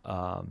home,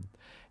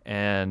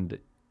 and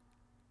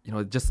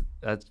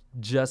that's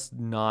just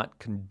not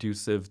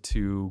conducive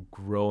to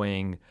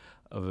growing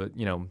of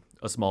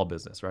a small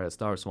business, right? It's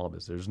not a small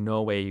business. There's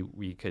no way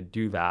we could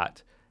do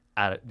that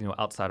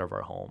outside of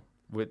our home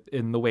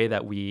in the way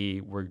that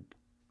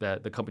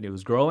that the company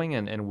was growing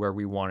and where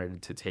we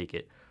wanted to take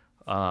it.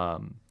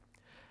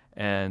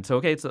 And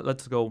so, so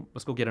let's go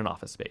get an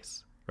office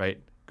space,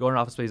 right? Go to an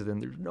office space, then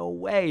there's no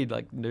way,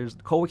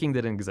 co-working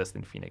didn't exist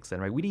in Phoenix then,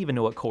 right? We didn't even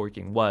know what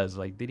co-working was.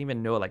 Didn't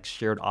even know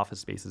shared office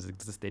spaces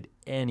existed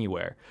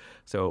anywhere.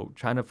 So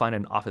trying to find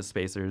an office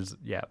space,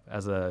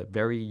 as a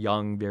very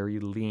young, very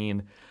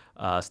lean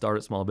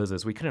startup small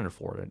business, we couldn't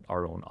afford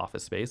our own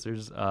office space.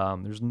 There's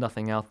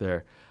nothing out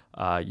there.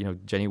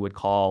 Jenny would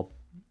call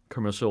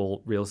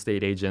commercial real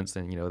estate agents,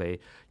 and they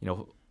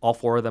all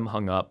four of them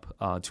hung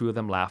up. Two of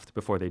them laughed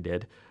before they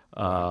did.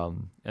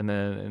 And then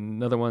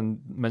another one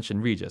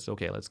mentioned Regus.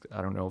 Okay,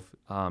 I don't know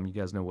if you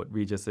guys know what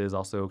Regus is.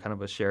 Also kind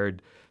of a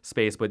shared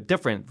space, but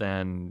different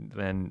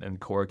than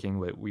co-working.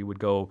 We would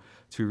go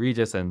to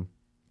Regus, and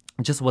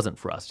it just wasn't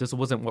for us. Just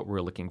wasn't what we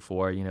were looking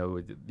for.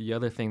 The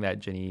other thing that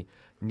Jenny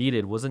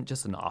needed wasn't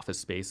just an office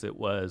space. It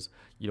was,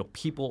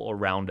 people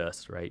around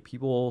us, right?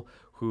 People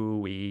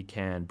who we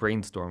can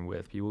brainstorm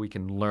with, people we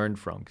can learn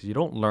from, because you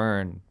don't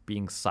learn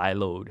being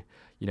siloed,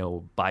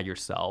 by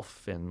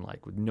yourself and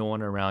with no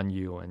one around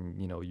you, and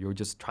you're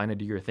just trying to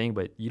do your thing,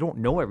 but you don't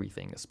know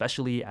everything,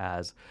 especially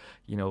as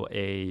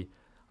a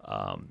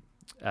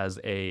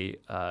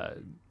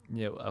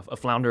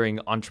floundering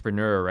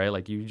entrepreneur,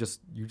 right? You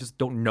just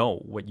don't know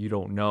what you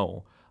don't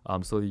know.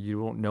 So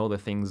you don't know the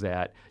things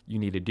that you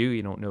need to do.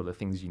 You don't know the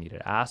things you need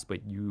to ask.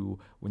 But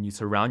when you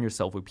surround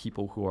yourself with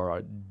people who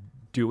are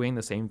doing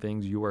the same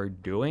things you are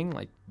doing,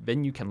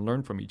 then you can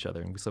learn from each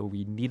other. And so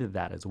we needed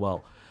that as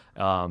well.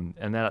 And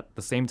then at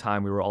the same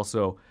time, we were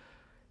also,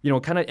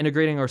 kind of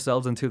integrating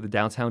ourselves into the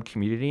downtown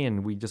community.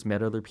 And we just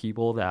met other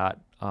people that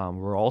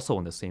were also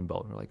in the same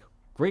boat. And we're like,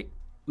 great,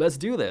 let's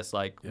do this.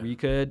 We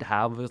could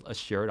have a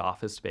shared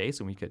office space,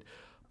 and we could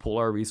pull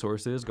our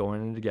resources, go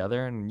in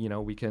together, and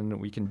we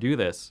can do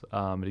this.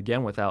 And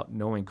again, without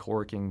knowing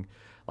co-working,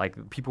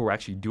 people were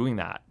actually doing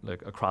that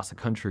across the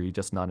country,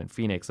 just not in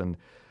Phoenix. And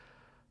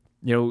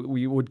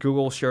we would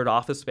Google shared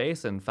office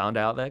space and found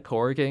out that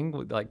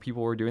co-working,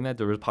 people were doing that.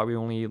 There was probably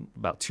only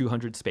about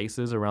 200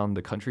 spaces around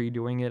the country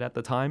doing it at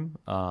the time.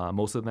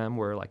 Most of them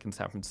were in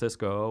San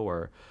Francisco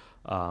or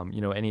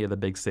any of the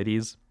big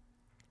cities.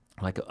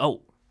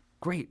 Oh,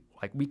 great!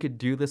 We could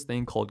do this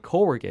thing called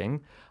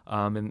co-working,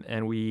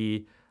 and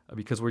we,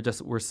 because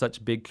we're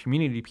such big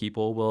community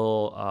people,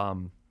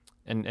 will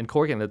and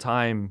co-working at the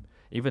time,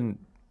 even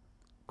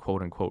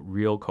quote unquote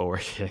real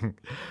co-working,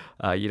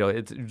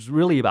 it's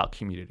really about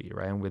community,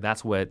 right? And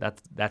that's what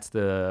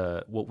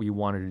we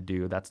wanted to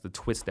do. That's the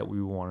twist that we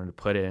wanted to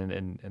put in,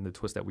 and the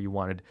twist that we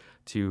wanted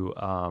to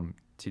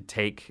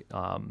take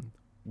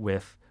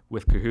with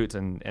Cahoots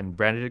and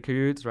branded it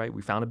Cahoots, right?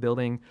 We found a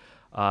building,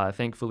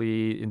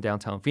 thankfully, in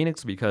downtown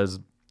Phoenix, because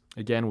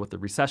again, with the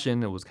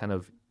recession, it was kind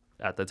of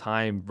at the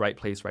time right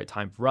place, right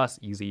time for us.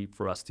 Easy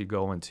for us to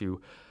go into,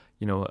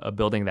 a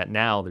building that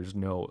now there's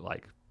no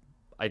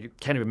I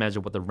can't even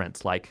imagine what the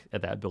rent's like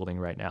at that building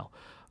right now.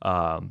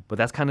 But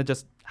that's kind of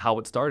just how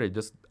it started,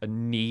 just a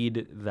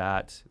need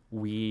that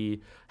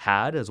we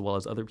had as well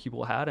as other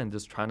people had, and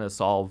just trying to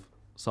solve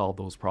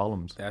those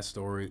problems. That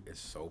story is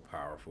so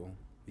powerful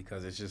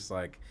because it's just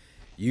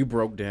you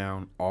broke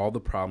down all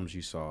the problems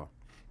you saw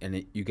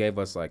you gave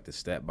us like the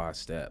step by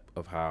step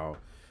of how,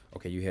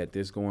 okay, you had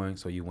this going,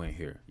 so you went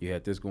here. You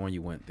had this going,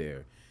 you went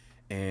there.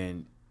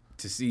 And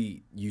to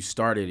see you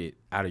started it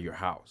out of your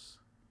house.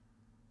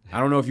 I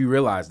don't know if you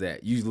realize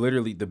that. You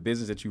literally, the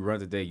business that you run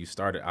today, you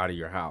started out of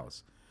your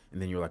house.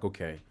 And then you're like,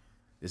 okay,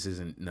 it's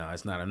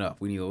not enough.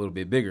 We need a little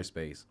bit bigger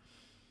space.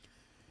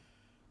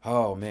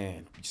 Oh,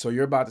 man. So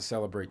you're about to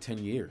celebrate 10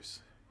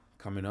 years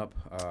coming up.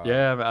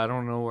 Yeah, but I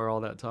don't know where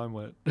all that time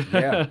went.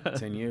 Yeah,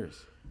 10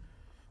 years.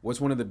 What's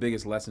one of the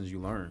biggest lessons you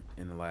learned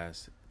in the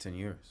last 10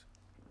 years?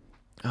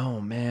 Oh,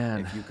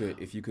 man.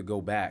 If you could go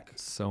back,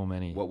 so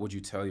many. what would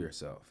you tell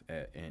yourself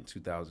in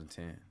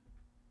 2010?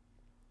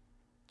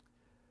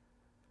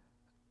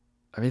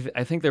 I mean,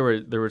 I think there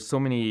were so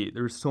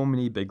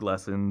many big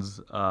lessons,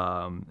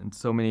 and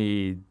so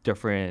many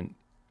different.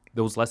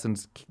 Those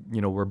lessons,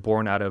 were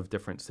born out of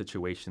different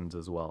situations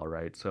as well,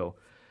 right? So,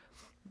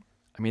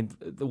 I mean,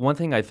 the one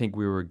thing I think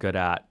we were good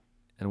at,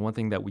 and one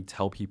thing that we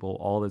tell people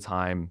all the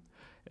time,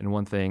 and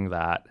one thing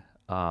that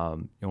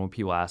when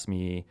people ask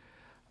me,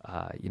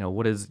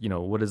 what is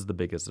the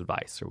biggest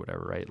advice or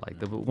whatever, right? Like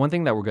the one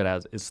thing that we're good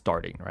at is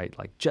starting, right?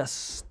 Like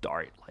just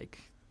start. Like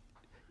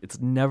it's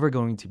never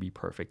going to be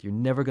perfect. You're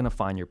never going to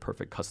find your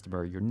perfect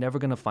customer. You're never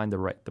going to find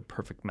the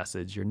perfect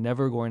message. You're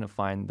never going to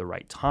find the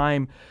right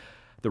time,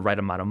 the right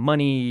amount of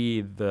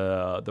money,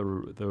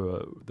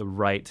 the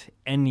right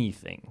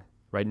anything,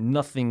 right?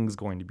 Nothing's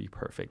going to be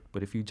perfect.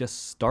 But if you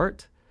just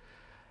start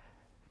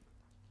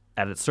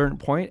at a certain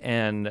point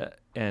and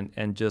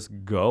just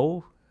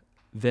go,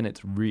 then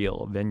it's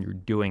real. Then you're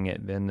doing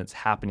it. Then it's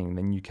happening.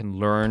 Then you can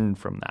learn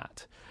from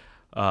that.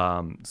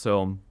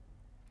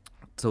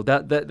 So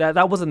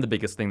that wasn't the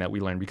biggest thing that we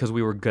learned because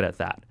we were good at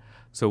that.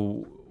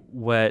 So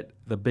what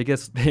the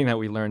biggest thing that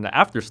we learned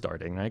after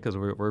starting, right? Because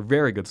we're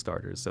very good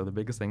starters. So the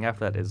biggest thing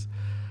after that is,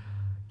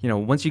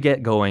 once you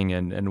get going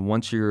and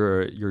once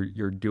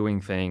you're doing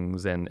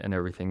things and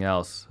everything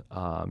else,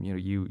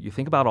 you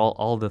think about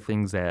all the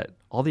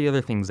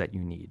other things that you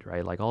need,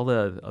 right? Like all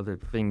the other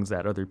things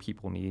that other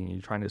people need, and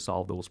you're trying to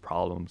solve those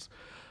problems.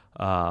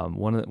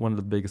 One of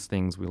the biggest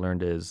things we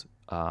learned is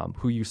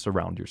who you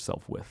surround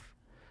yourself with,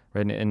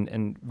 right?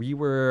 And we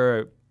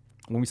were,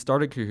 when we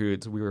started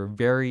Cahoots, we were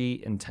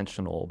very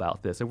intentional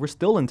about this, and we're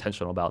still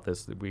intentional about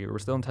this. We're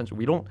still intentional.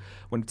 We don't,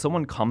 when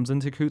someone comes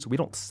into Cahoots, we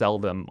don't sell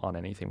them on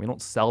anything. We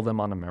don't sell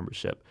them on a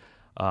membership.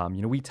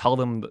 We tell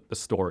them the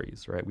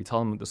stories, right? We tell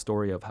them the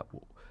story of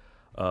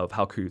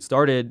how Cahoots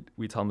started.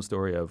 We tell them the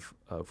story of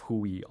who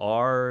we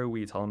are.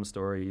 We tell them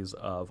stories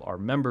of our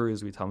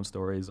members. We tell them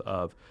stories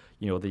of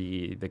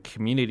the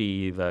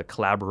community, the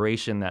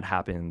collaboration that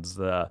happens,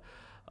 the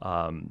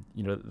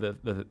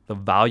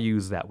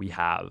values that we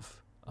have.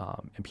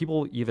 And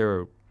people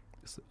either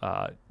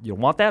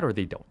want that or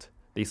they don't.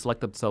 They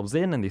select themselves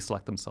in and they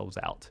select themselves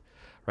out,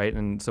 right?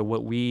 And so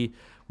we've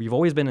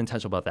always been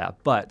intentional about that.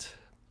 But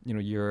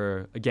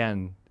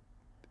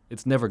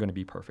it's never going to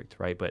be perfect,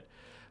 right? But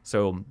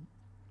so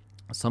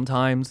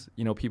sometimes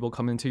people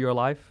come into your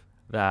life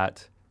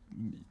that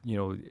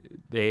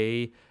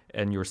they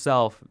and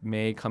yourself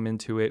may come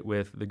into it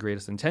with the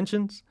greatest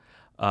intentions,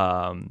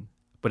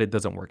 but it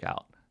doesn't work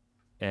out,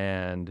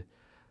 and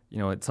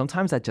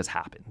sometimes that just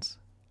happens.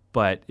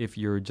 But if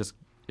you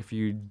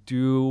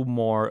do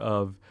more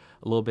of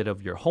a little bit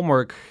of your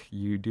homework,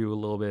 you do a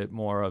little bit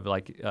more of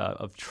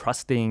of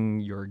trusting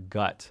your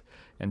gut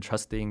and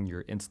trusting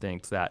your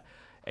instincts, that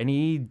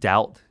any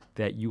doubt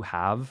that you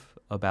have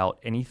about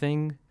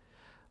anything,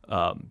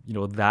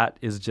 that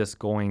is just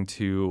going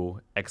to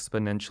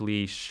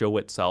exponentially show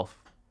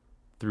itself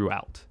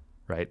throughout,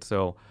 right?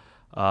 So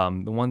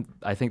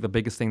I think the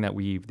biggest thing that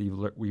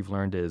we've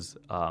learned is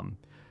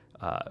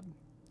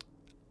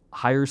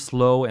hire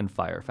slow and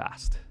fire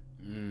fast,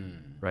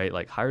 right?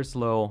 Like hire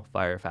slow,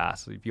 fire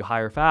fast. If you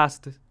hire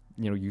fast,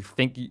 you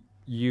think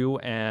you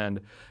and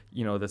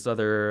this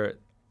other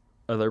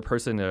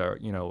person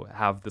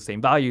have the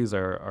same values,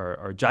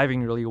 are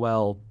jiving really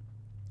well,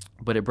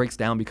 but it breaks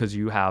down because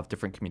you have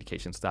different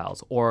communication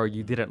styles, or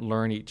you didn't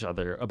learn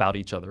about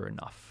each other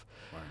enough,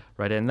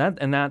 right? And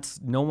that's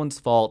no one's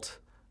fault,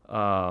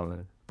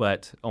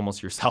 but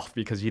almost yourself,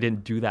 because you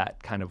didn't do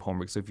that kind of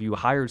homework. So if you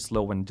hire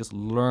slow and just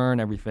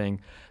learn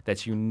everything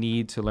that you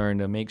need to learn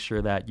to make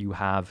sure that you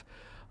have,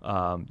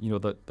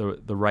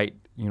 the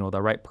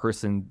right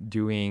person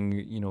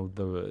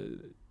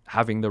doing,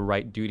 having the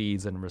right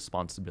duties and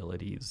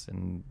responsibilities,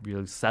 and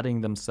really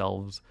setting them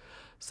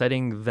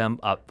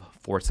up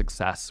for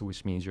success,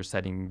 which means you're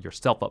setting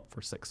yourself up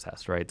for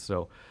success, right?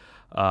 So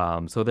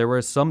there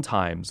were some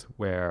times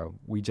where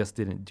we just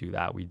didn't do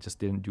that. We just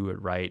didn't do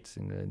it right,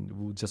 and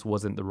we just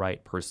wasn't the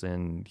right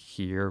person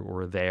here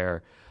or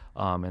there,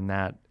 and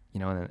that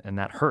and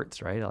that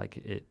hurts, right?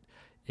 Like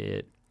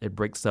it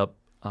breaks up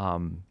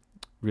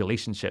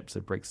relationships.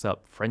 It breaks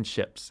up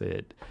friendships.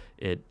 It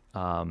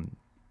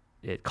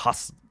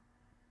costs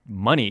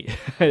money.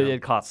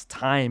 It costs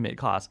time. It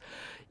costs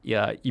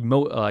it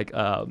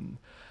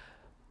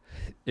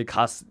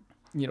costs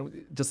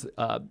just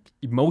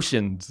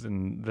emotions,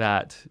 and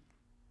that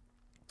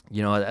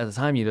at the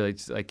time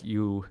it's like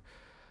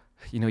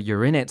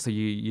you're in it, so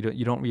you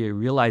don't really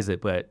realize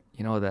it, but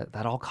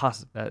that all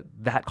costs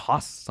that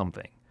costs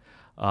something.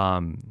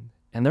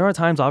 And there are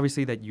times,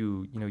 obviously, that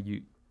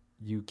you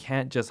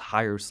can't just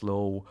hire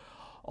slow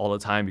all the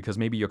time because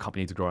maybe your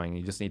company's growing and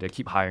you just need to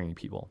keep hiring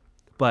people.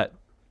 But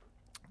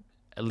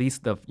at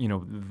least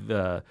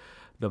the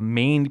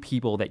main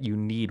people that you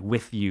need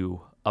with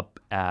you up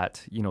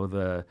at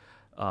the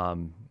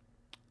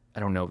I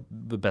don't know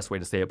the best way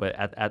to say it, but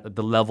at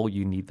the level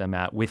you need them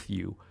at with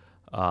you,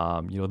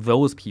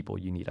 those people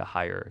you need to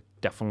hire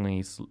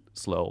definitely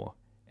slow.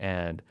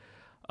 And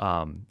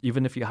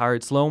even if you hire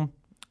it slow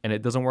and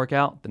it doesn't work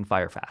out, then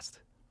fire fast.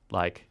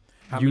 Like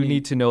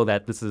need to know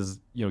that this is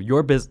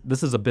your business.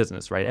 This is a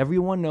business, right?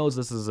 Everyone knows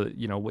this is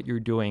what you're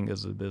doing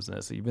is a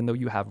business. Even though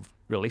you have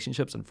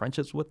relationships and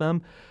friendships with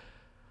them,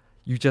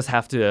 you just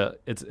have to.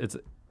 It's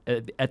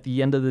at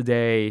the end of the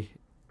day,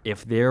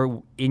 if they're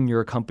in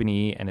your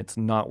company and it's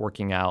not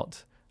working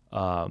out,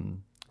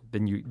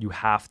 then you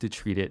have to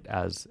treat it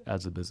as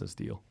a business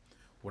deal.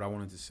 What I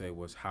wanted to say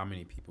was, how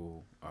many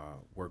people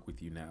work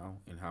with you now,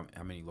 and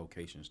how many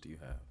locations do you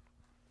have?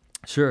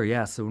 Sure,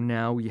 yeah. So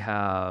now we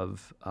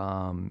have,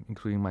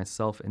 including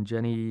myself and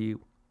Jenny,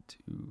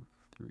 2,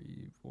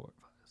 3, 4,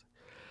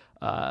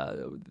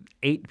 5,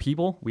 8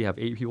 people. We have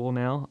 8 people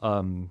now.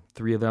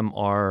 3 of them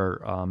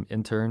are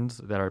interns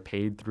that are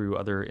paid through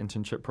other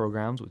internship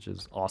programs, which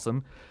is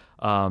awesome.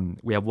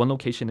 We have 1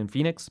 location in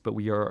Phoenix, but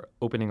we are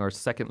opening our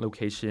 2nd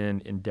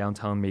location in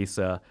downtown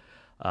Mesa,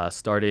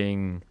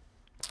 starting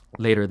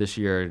later this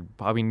year,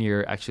 probably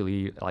near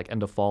actually like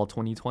end of fall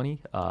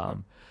 2020.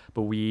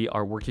 But we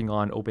are working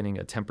on opening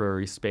a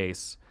temporary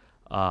space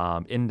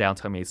in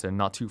downtown Mesa,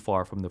 not too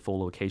far from the full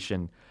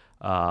location,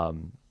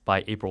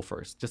 by April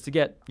 1st, just to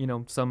get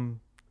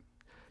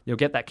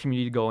get that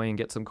community going,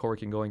 get some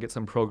co-working going, get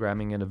some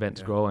programming and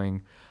events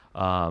going,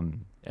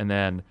 and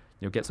then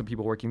get some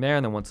people working there.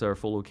 And then once our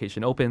full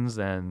location opens,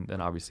 then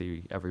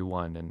obviously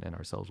everyone and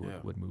ourselves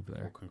would move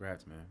there. Well,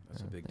 congrats, man.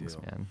 That's a big thanks,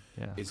 deal. Man.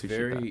 Yeah, it's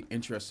very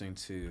interesting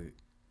to.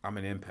 I'm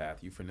an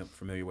empath. You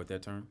familiar with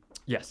that term?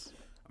 Yes.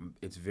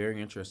 It's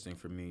very interesting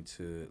for me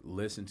to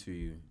listen to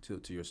you,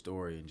 to your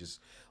story, and just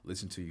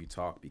listen to you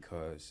talk,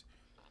 because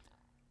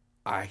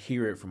I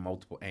hear it from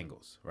multiple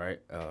angles, right?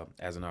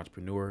 As an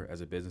entrepreneur,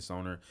 as a business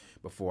owner,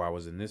 before I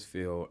was in this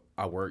field,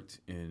 I worked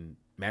in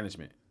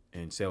management,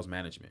 in sales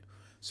management.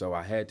 So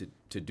I had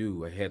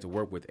to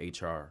work with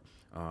HR,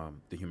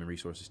 the human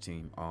resources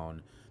team,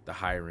 on the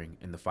hiring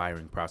and the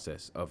firing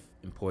process of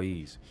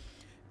employees.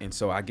 And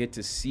so I get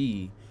to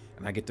see,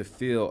 and I get to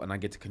feel, and I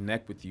get to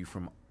connect with you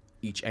from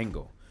each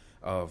angle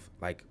of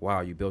like,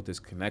 wow, you built this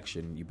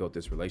connection, you built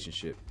this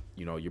relationship,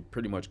 you're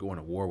pretty much going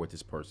to war with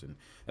this person.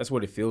 That's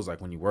what it feels like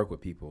when you work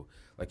with people.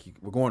 Like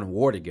we're going to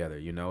war together,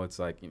 it's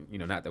like,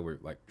 not that we're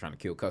like trying to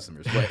kill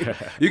customers, but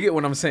you get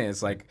what I'm saying.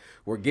 It's like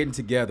we're getting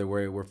together,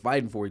 we're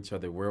fighting for each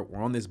other, we're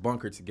on this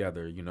bunker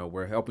together,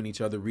 we're helping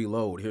each other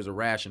reload. Here's a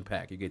ration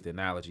pack, you get the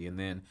analogy. And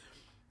then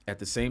at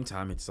the same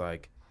time, it's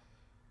like,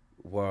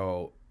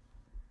 well,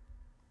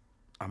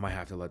 I might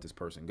have to let this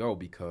person go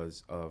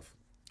because of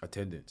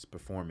attendance,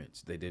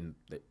 performance.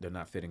 They're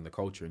not fitting the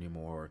culture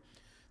anymore.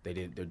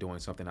 They're doing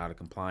something out of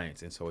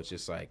compliance. And so it's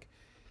just like,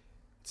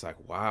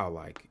 wow,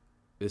 like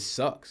this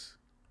sucks.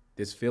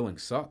 This feeling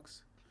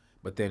sucks.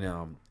 But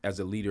then as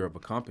a leader of a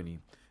company,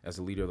 as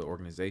a leader of the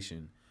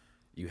organization,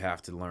 you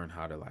have to learn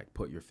how to like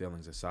put your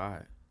feelings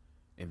aside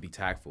and be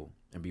tactful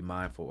and be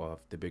mindful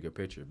of the bigger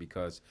picture,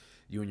 because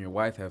you and your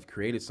wife have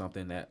created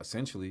something that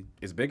essentially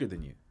is bigger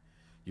than you.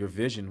 Your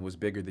vision was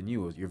bigger than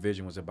you. Your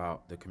vision was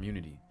about the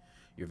community.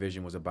 Your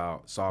vision was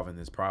about solving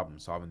this problem,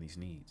 solving these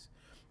needs.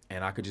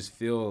 And I could just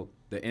feel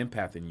the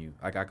empath in you.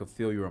 Like I could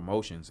feel your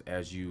emotions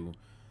as you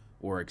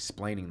were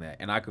explaining that.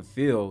 And I could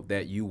feel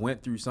that you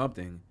went through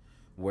something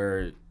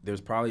where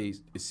it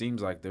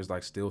seems like there's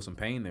like still some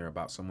pain there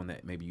about someone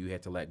that maybe you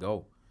had to let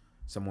go.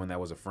 Someone that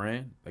was a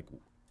friend.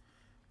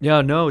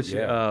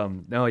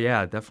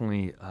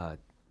 Definitely,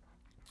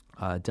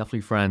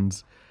 definitely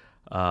friends.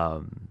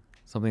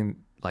 Something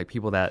like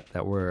people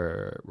that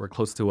were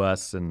close to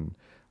us, and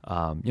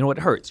it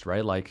hurts,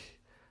 right? Like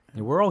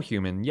we're all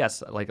human.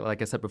 Yes, like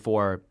I said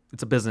before,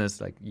 it's a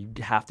business. Like you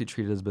have to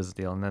treat it as a business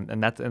deal,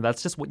 and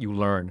that's just what you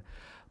learn.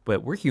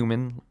 But we're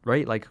human,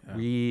 right? Like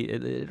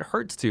it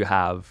hurts to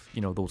have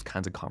those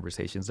kinds of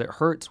conversations. It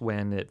hurts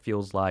when it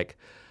feels like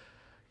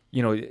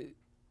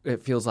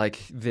it feels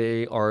like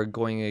they are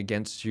going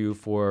against you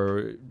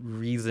for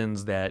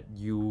reasons that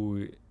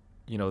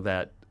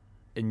that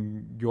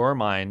in your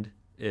mind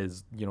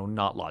is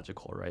not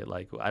logical, right?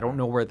 Like I don't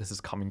know where this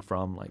is coming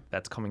from. Like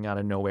that's coming out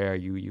of nowhere.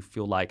 You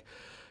feel like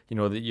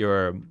that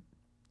you're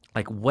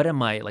like, what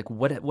am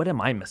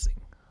I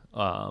missing?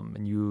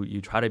 And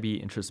you try to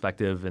be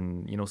introspective,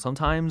 and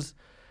sometimes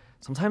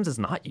it's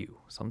not you.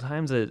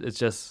 Sometimes it's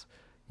just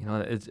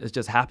it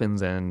just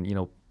happens, and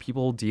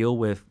people deal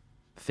with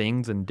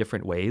things in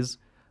different ways,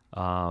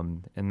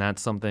 and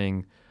that's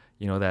something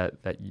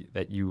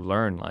that you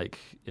learn. Like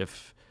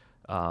if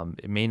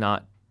it may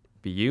not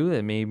be you.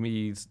 It may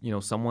be,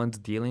 someone's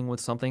dealing with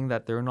something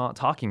that they're not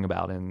talking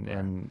about,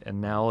 and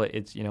now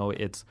it's,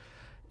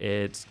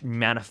 it's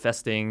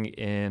manifesting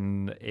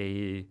in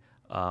a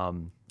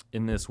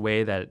in this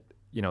way that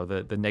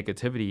the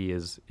negativity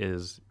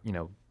is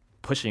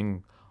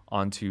pushing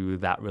onto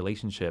that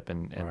relationship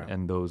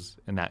and those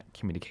and that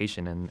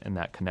communication and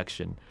that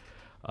connection.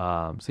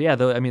 So yeah,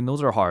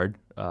 those are hard,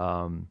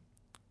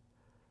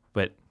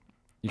 but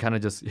you kind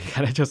of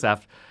just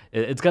have.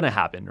 It's gonna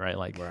happen, right?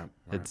 Like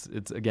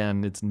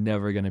it's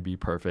never gonna be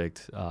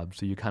perfect.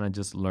 So you kind of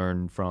just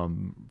learn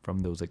from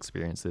those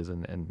experiences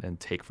and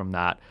take from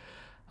that,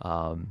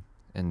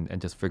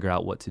 and just figure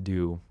out what to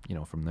do,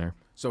 from there.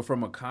 So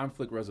from a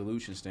conflict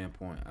resolution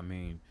standpoint, I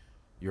mean,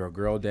 you're a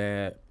girl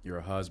dad, you're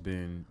a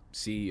husband,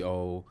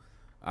 CEO,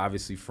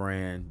 obviously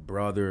friend,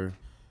 brother.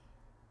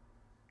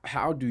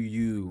 How do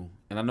you,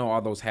 and I know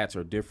all those hats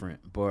are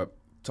different, but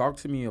talk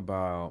to me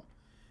about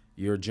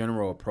your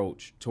general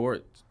approach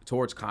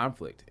towards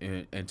conflict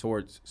and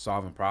towards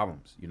solving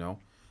problems.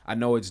 I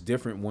know it's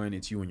different when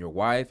it's you and your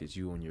wife, it's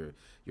you and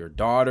your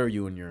daughter,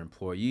 you and your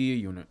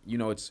employee,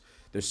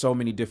 there's so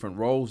many different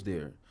roles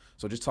there.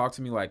 So just talk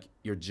to me like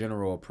your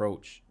general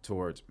approach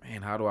towards,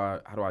 man, how do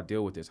I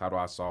deal with this? How do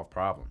I solve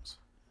problems?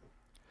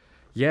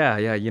 Yeah.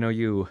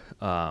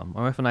 My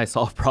wife and I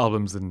solve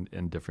problems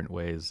in different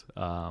ways.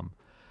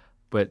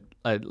 But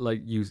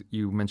like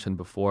you mentioned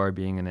before,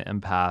 being an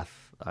empath,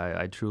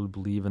 I truly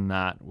believe in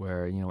that,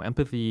 where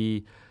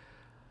empathy,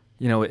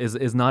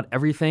 is not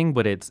everything,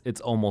 but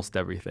it's almost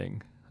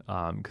everything.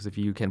 Because if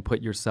you can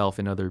put yourself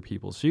in other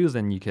people's shoes,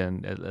 then you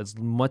can, as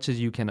much as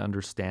you can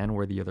understand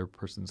where the other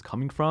person's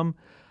coming from,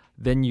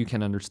 then you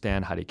can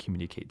understand how to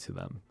communicate to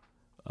them.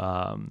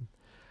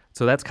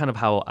 So that's kind of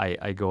how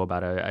I go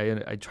about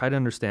it. I try to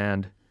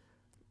understand,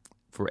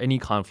 for any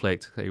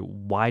conflict,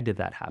 why did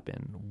that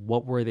happen?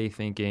 What were they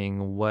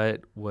thinking?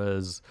 What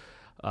were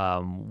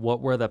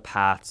the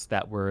paths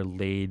that were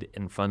laid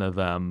in front of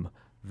them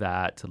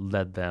that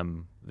led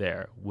them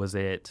there? Was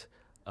it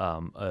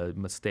a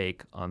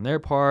mistake on their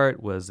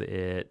part? Was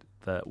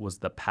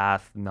the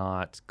path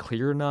not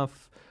clear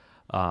enough?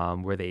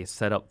 Were they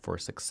set up for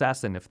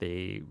success? And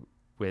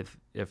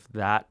if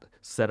that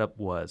setup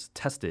was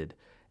tested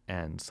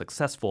and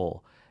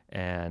successful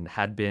and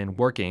had been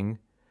working,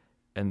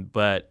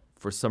 but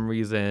for some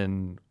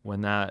reason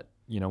when it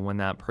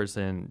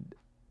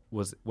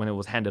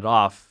was handed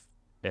off,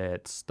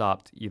 it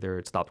stopped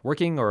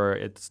working, or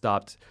it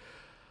stopped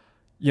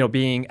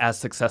being as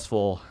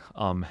successful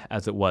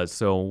as it was.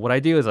 So what I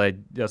do is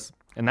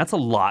and that's a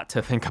lot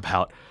to think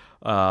about.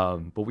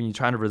 But when you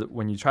try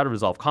to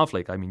resolve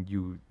conflict, I mean,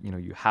 you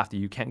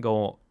can't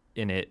go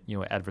in it,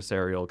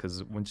 adversarial,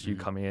 because once you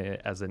come in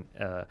as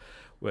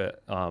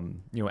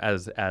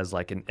as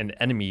like an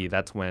enemy,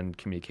 that's when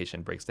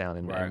communication breaks down,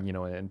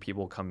 and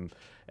people come,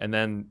 and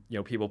then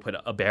people put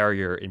a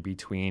barrier in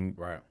between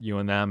you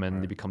and them,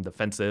 and they become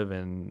defensive,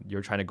 and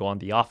you're trying to go on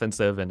the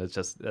offensive, and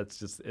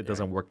it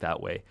doesn't work that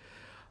way.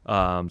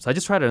 So I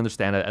just try to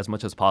understand it as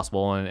much as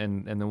possible,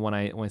 and then when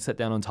I sit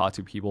down and talk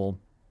to people,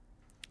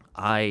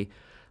 I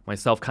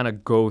myself kind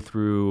of go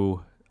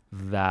through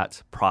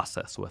that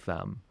process with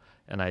them,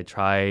 and I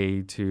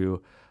try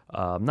to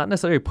not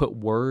necessarily put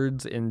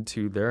words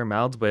into their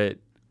mouths, but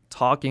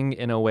talking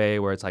in a way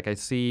where it's like, I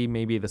see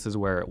maybe this is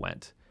where it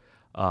went,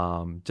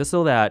 just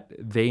so that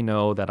they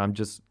know that I'm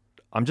just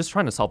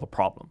trying to solve a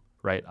problem,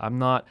 right? I'm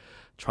not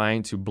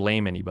trying to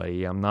blame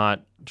anybody. I'm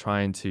not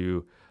trying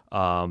to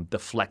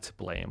deflect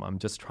blame. I'm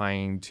just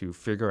trying to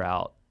figure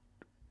out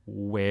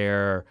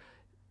where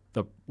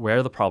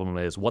the problem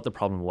is, what the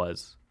problem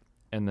was,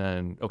 and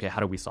then, okay, how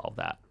do we solve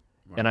that?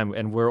 Right.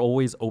 And we're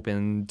always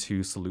open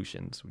to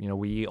solutions.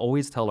 We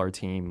always tell our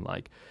team,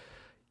 like,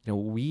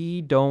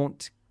 we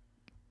don't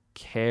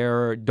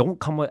care. Don't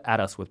come at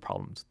us with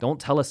problems.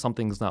 Don't tell us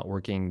something's not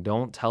working.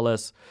 Don't tell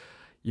us,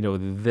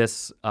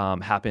 this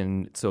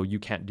happened, so you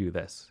can't do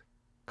this.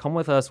 Come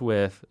with us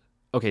with,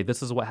 okay,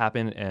 this is what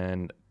happened,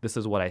 and this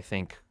is what I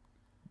think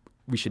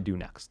we should do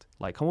next.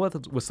 Like, come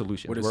with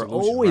solutions. We're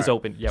always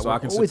open. Yeah, so we're I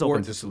can always support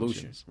open the to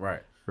solutions.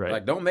 Right. Right.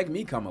 Like, don't make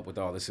me come up with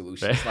all the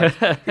solutions.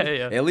 Like,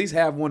 at least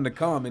have one to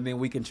come, and then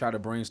we can try to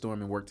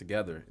brainstorm and work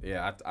together.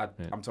 Yeah,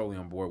 I'm totally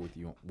on board with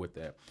you with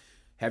that.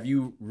 Have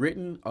you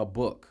written a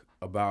book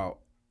about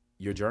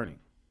your journey?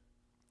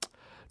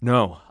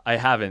 No, I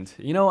haven't.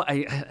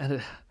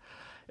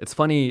 It's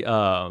funny.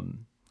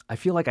 I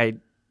feel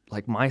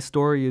like my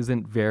story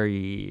isn't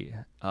very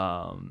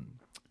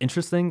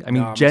interesting. I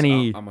mean,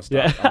 Jenny. I'm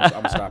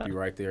gonna stop you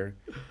right there.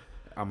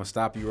 I'm going to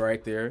stop you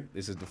right there.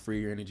 This is the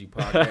Free Your Energy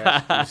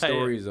podcast. Your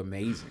story is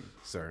amazing,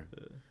 sir.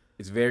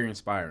 It's very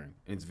inspiring.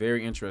 And it's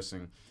very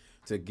interesting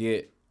to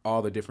get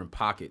all the different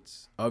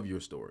pockets of your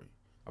story.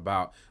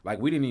 About, like,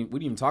 we didn't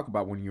even talk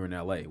about when you were in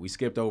LA. We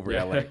skipped over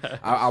LA.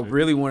 I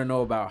really want to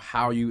know about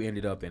how you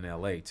ended up in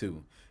LA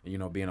too.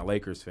 And, being a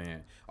Lakers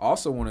fan.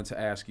 Also wanted to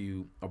ask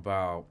you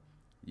about,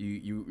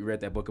 you read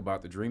that book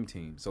about the Dream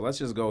Team. So let's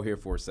just go here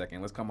for a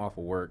second. Let's come off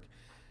of work.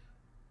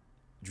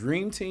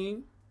 Dream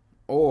Team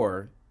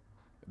or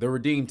the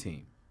Redeem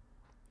Team?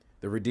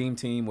 the Redeem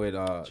Team with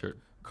Sure.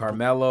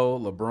 Carmelo,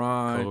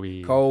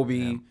 LeBron, Kobe.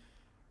 Yeah.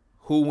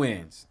 Who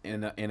wins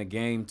in a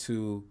game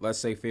to, let's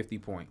say, 50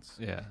 points?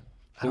 Yeah.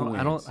 Who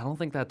wins? I don't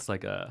think that's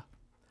like a.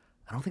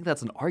 I don't think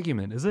that's an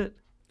argument, is it?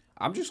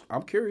 I'm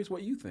curious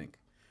what you think.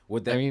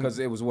 Would that, I mean- because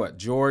it was what,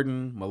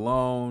 Jordan,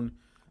 Malone,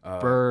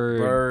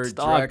 Bird,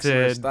 Stockton,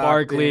 Drexler,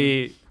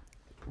 Barkley,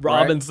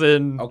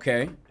 Robinson.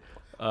 Okay.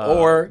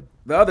 Or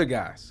the other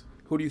guys.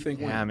 Who do you think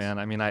wins? Yeah, man.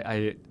 I mean,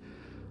 I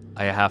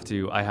have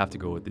to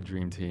go with the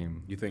Dream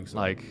Team. You think so?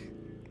 Like,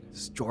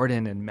 it's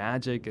Jordan and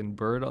Magic and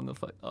Bird on the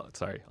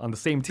on the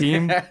same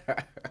team. I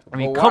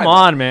mean, But come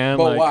why, on, man.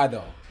 But like, why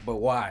though? But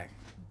why?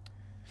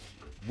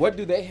 What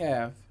do they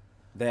have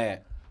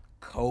that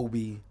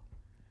Kobe,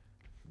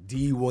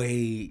 D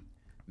Wade,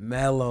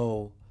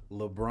 Melo,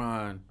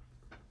 LeBron?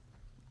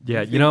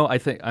 Yeah, you know, I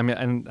think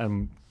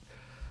I'm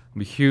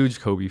a huge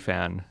Kobe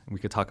fan. We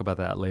could talk about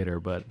that later,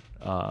 but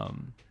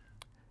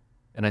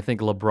and I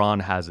think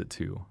LeBron has it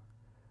too.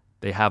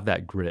 They have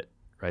that grit,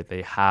 right?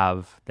 They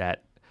have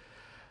that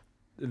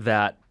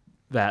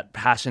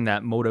passion,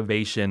 that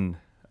motivation.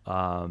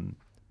 But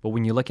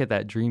when you look at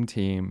that Dream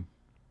Team,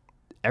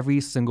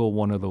 every single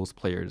one of those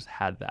players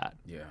had that.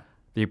 Yeah.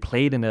 They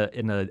played in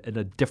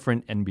a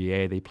different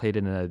NBA. They played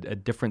in a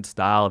different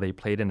style. They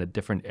played in a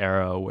different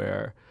era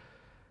where,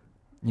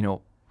 you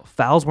know,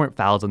 fouls weren't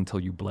fouls until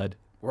you bled.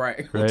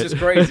 Right. Which is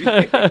crazy.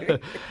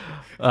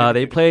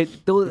 They played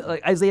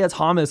like Isaiah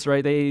Thomas,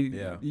 right?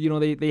 Yeah.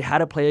 They had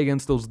to play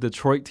against those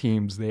Detroit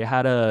teams. They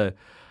had to,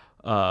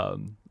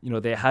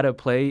 they had to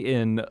play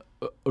in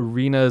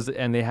arenas,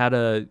 and they had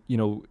to,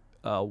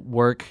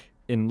 work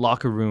in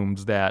locker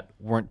rooms that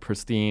weren't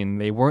pristine.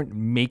 They weren't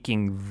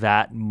making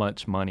that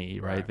much money,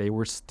 right? They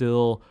were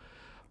still,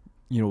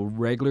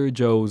 regular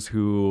Joes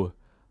who,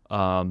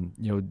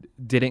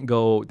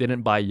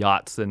 didn't buy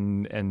yachts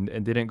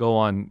and didn't go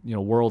on,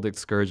 world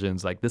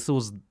excursions. Like, this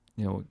was,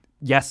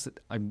 yes,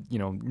 I'm,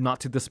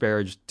 not to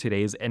disparage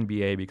today's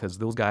NBA, because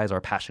those guys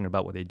are passionate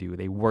about what they do.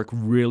 They work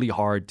really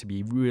hard to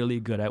be really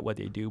good at what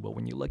they do. But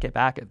when you look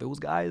back at those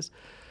guys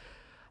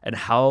and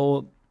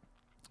how,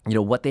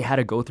 what they had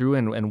to go through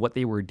and what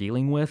they were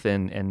dealing with,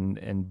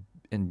 and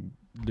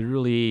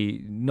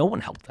literally no one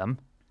helped them,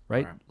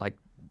 right? Like,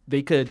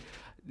 they couldn't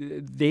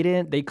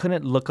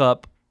look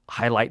up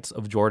highlights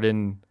of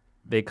Jordan.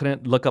 They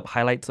couldn't look up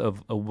highlights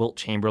of Wilt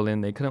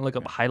Chamberlain. They couldn't look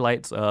up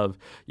highlights of,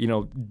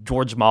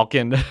 George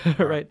Malkin,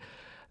 right?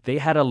 They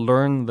had to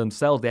learn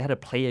themselves. They had to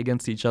play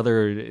against each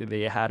other.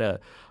 They had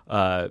to,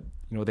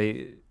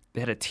 they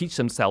had to teach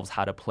themselves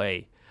how to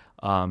play.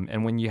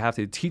 And when you have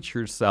to teach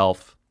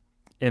yourself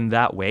in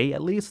that way,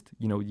 at least,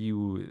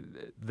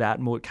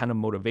 kind of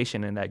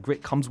motivation and that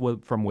grit comes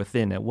from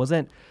within. It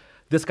wasn't,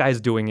 this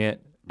guy's doing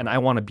it and I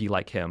want to be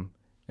like him.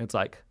 It's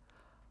like,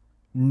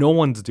 no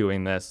one's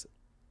doing this,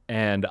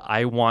 and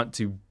I want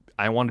to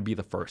be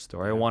the first,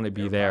 or I want to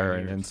be there,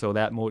 and so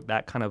that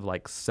kind of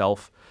like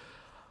self,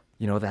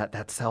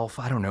 that self,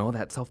 I don't know,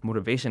 that self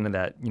motivation, and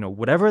that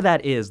whatever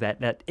that is,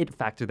 that it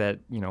factor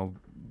that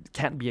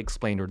can't be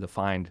explained or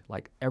defined.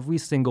 Like, every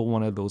single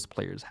one of those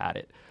players had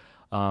it,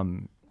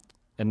 and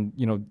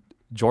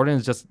Jordan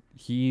is just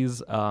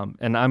he's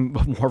and I'm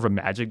more of a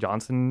Magic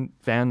Johnson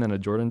fan than a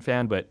Jordan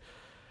fan, but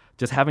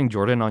just having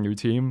Jordan on your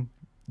team,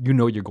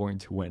 you're going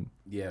to win.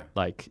 Yeah.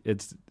 Like,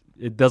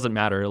 it doesn't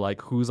matter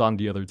like who's on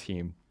the other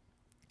team,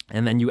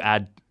 and then you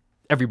add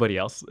everybody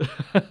else.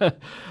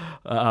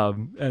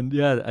 And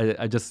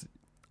yeah,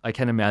 I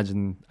can't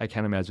imagine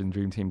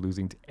Dream Team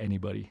losing to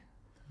anybody.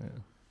 Yeah.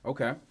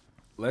 Okay,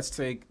 let's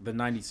take the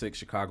 '96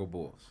 Chicago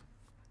Bulls.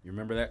 You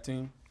remember that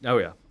team? Oh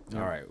yeah. All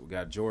right, we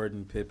got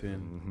Jordan,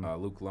 Pippen,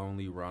 Luke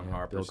Longley, Ron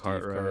Harper, Bill Steve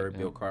Cartwright, Kerr,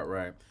 Bill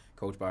Cartwright,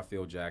 coached by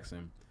Phil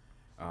Jackson.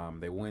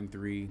 They win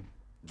 3.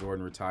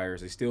 Jordan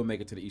retires. They still make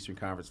it to the Eastern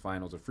Conference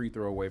Finals, a free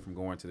throw away from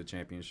going to the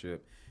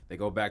championship. They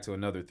go back to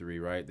another 3,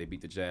 right? They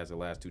beat the Jazz the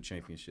last 2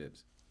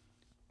 championships.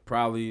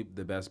 Probably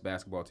the best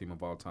basketball team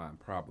of all time,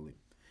 probably.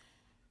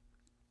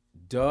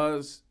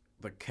 Does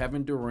the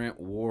Kevin Durant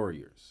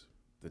Warriors,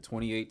 the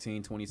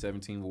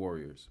 2018-2017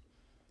 Warriors,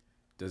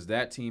 does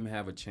that team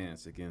have a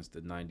chance against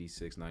the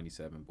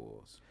 96-97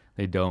 Bulls?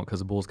 They don't, because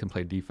the Bulls can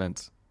play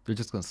defense. They're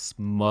just going to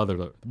smother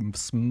them.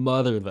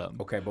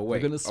 Okay, but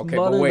wait. They're going to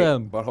smother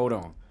them. But hold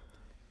on.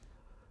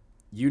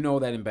 You know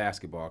that in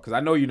basketball, because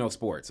I know you know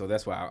sports, so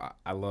that's why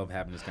I love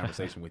having this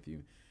conversation with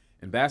you.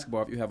 In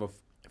basketball, if you have a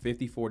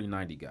 50, 40,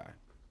 90 guy,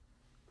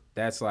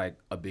 that's like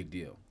a big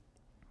deal.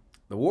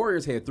 The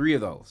Warriors had 3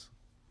 of those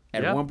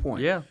at one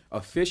point. Yeah.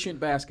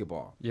 Efficient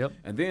basketball. Yep.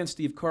 And then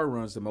Steve Kerr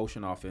runs the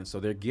motion offense, so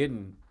they're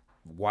getting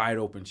wide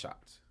open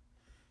shots.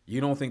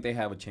 You don't think they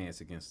have a chance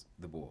against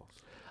the Bulls?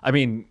 I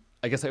mean,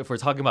 I guess if we're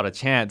talking about a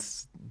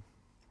chance,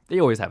 they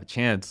always have a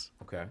chance.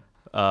 Okay.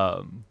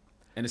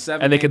 And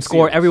they can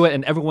score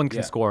everyone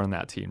can score on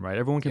that team, right?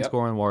 Everyone can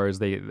score on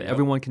Warriors.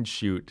 Everyone can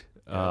shoot.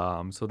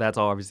 So that's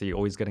obviously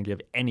always going to give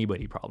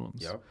anybody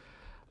problems. Yep.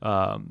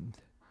 And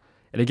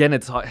again,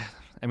 it's hard.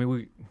 I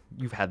mean,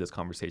 you've had this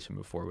conversation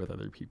before with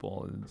other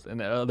people,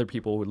 and other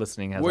people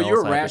listening has well, you're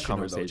also had this rational,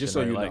 conversation. though, just so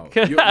right?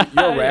 you Like,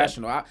 know. You're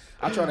rational.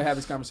 I try to have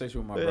this conversation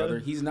with my brother.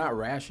 He's not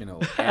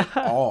rational at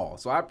all.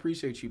 So I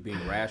appreciate you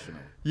being rational.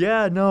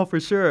 Yeah, no, for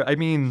sure. I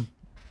mean,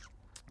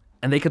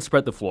 and they can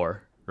spread the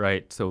floor,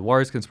 right? So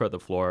Warriors can spread the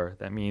floor.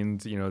 That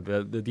means,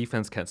 the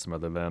defense can't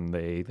smother them.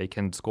 They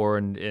can score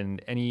in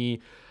any,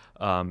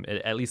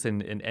 at least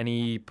in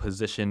any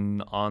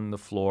position on the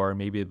floor,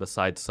 maybe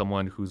besides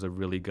someone who's a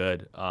really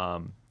good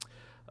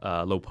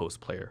low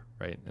post player,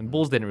 right? And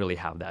Bulls didn't really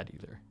have that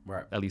either.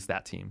 Right. At least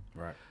that team.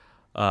 Right.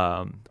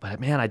 But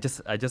man, I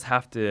just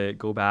have to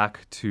go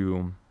back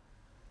to,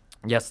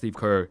 yes, Steve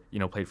Kerr,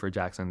 played for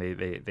Jackson.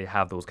 They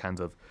have those kinds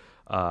of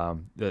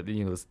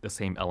the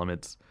same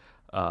elements.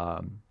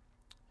 But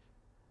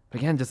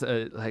again, just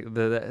like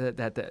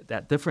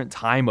that different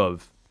time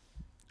of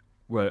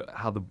where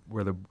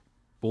the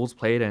Bulls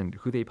played and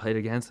who they played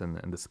against and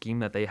the scheme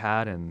that they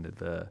had and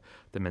the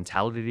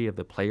mentality of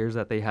the players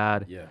that they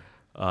had. Yeah.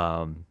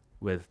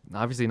 With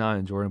obviously not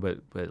in Jordan,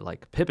 but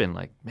like Pippen,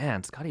 like,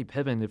 man, Scottie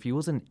Pippen, if he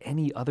was in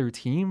any other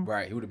team,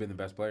 Right. He would have been the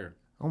best player.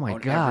 oh my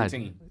on God, every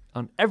team.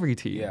 on every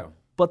team, Yeah.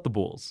 but the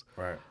Bulls.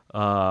 Right.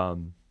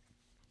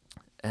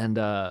 And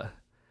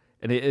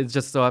it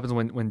just so happens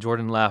when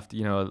Jordan left,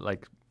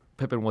 like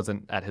Pippen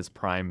wasn't at his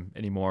prime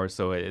anymore,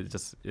 so it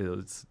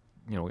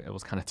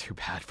was kind of too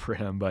bad for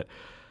him. But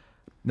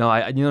no,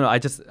 I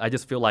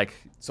just feel like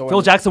So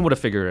Phil Jackson would have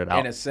figured it out.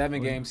 In a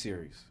 7-game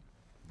series,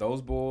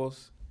 those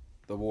Bulls,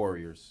 the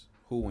Warriors,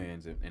 who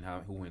wins and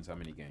who wins how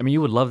many games? I mean,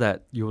 you would love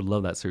that. You would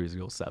love that series to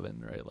go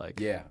 7, right? Like,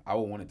 yeah, I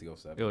would want it to go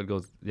 7. it would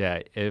go.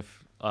 Yeah,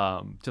 if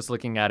just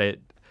looking at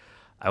it,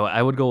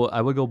 I would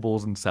go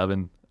Bulls in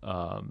 7.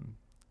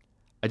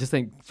 I just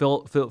think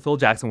Phil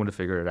Jackson would have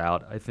figured it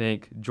out. I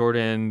think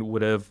Jordan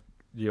would have,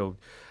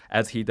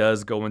 as he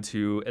does, go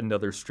into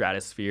another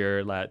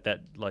stratosphere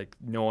that like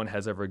no one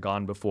has ever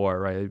gone before,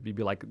 right? It'd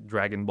be like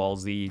Dragon Ball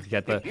Z to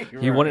get the.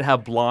 He Right. wouldn't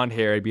have blonde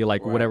hair. It'd be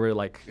like Right. whatever,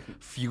 like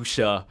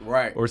fuchsia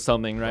Right. or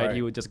something, right? Right.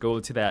 He would just go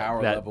to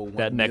Power level,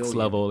 that 1 next million.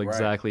 level, Right.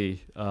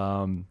 exactly.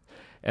 And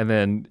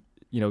then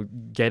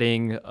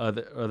getting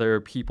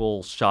other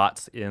people's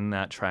shots in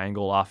that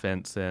triangle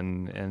offense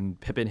and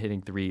Pippen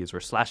hitting threes or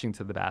slashing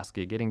to the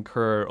basket, getting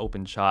Kerr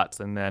open shots,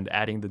 and then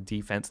adding the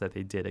defense that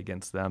they did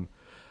against them.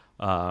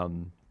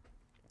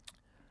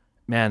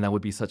 Man, that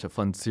would be such a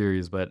fun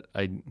series. But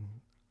I don't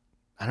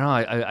know.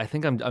 I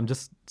think I'm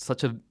just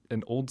such an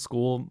old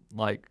school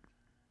like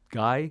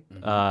guy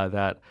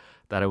that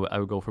I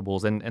would go for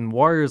Bulls and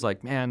Warriors.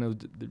 Like, man,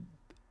 it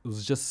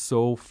was just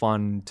so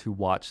fun to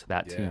watch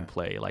that Yeah. team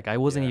play. Like, I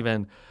wasn't Yeah.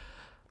 even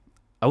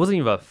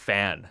a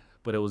fan,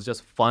 but it was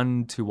just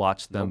fun to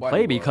watch them Nobody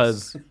play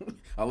was. because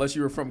Unless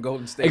you were from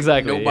Golden State.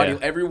 exactly Nobody, yeah.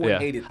 everyone Yeah.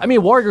 hated them. I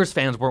mean, Warriors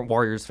fans weren't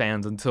Warriors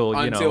fans until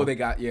they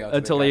got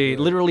until they good.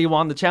 literally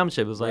won the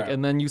championship. It was like, Right.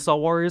 and then you saw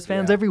Warriors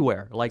fans Yeah.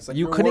 everywhere. Like, It's like,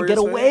 you you're a couldn't get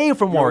Warriors away fan?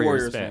 from You're a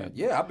Warriors fan.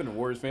 Yeah, I've been a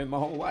Warriors fan my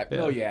whole life. Yeah.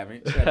 No, you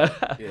haven't. Shut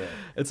up. Yeah.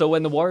 And so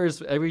when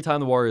every time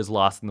the Warriors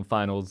lost in the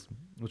finals,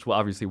 which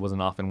obviously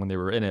wasn't often when they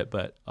were in it,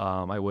 but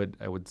I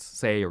would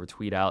say or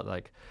tweet out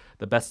like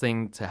the best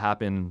thing to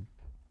happen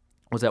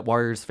was that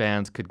Warriors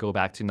fans could go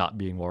back to not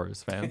being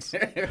Warriors fans.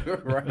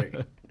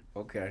 Right.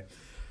 Okay.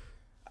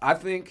 I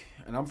think,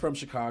 and I'm from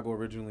Chicago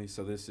originally,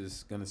 so this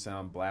is going to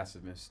sound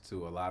blasphemous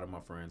to a lot of my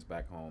friends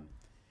back home.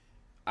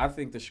 I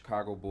think the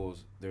Chicago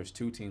Bulls, there's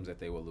 2 teams that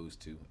they will lose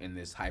to in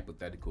this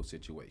hypothetical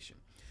situation.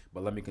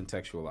 But let me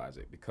contextualize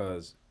it,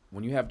 because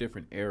when you have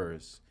different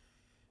eras,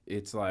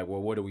 it's like,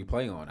 well, what do we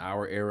play on?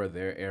 Our era,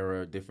 their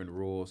era, different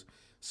rules.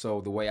 So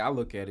the way I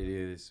look at it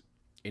is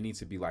it needs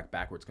to be like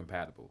backwards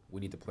compatible. We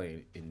need to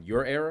play in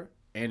your era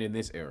and in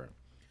this era.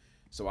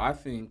 So I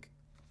think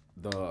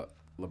the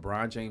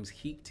LeBron James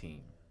Heat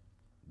team,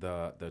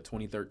 the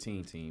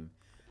 2013 team,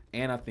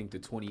 and I think the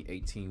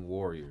 2018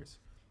 Warriors,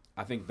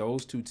 I think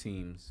those 2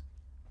 teams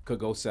could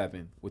go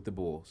 7 with the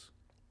Bulls.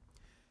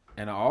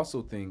 And I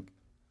also think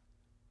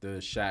the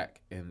Shaq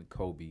and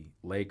Kobe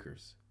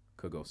Lakers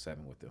could go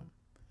 7 with them.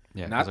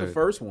 Yeah, Not the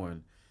first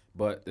one,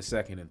 but the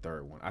second and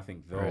third one. I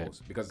think those right.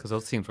 because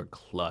those teams were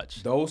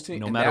clutch. those teams,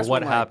 no and matter that's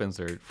what when, like, happens,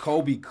 they're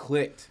Kobe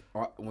clicked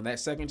when that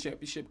second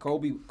championship.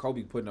 Kobe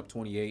putting up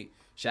 28,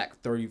 Shaq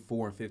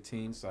 34 and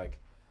 15. It's like,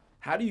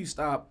 how do you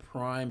stop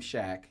prime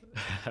Shaq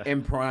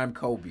and prime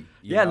Kobe?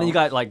 Yeah, and then you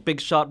got like Big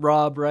Shot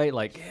Rob, right?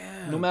 Like,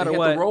 Yeah, no matter they had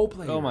what, the role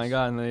oh my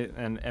players.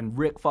 God, and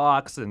Rick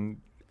Fox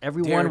and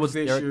everyone Derek was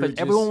Fisher,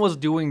 everyone just- was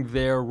doing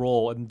their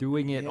role and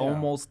doing it Yeah.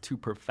 almost to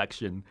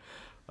perfection.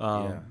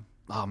 Yeah.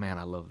 Oh man,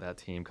 I love that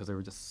team because they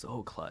were just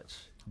so clutch.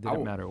 I Didn't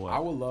would- matter what. I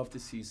would love to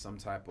see some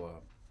type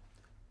of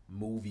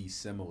movie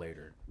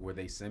simulator where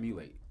they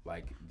simulate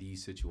like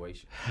these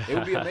situations. It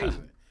would be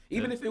amazing.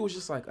 Even if it was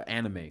just like an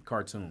anime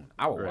cartoon,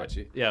 I would watch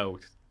it. Yeah,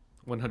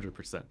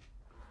 100%.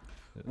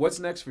 What's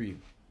next for you?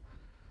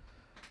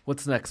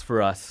 What's next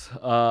for us?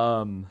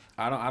 I don't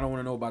want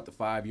to know about the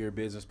 5-year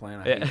business plan.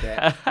 I hate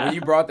that. When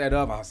you brought that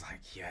up, I was like,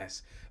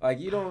 yes. Like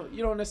you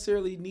don't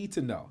necessarily need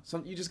to know.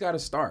 You just got to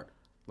start.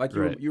 Like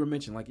you Right. were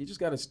mentioning, like you just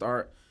got to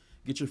start.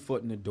 Get your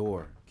foot in the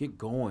door. Get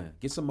going.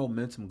 Get some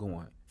momentum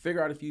going.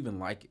 Figure out if you even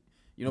like it.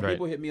 You know, Right.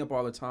 people hit me up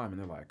all the time and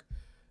they're like,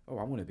 "Oh,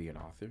 I want to be an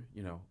author."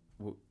 You know,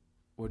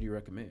 what do you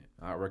recommend?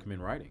 I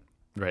recommend writing.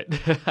 Right.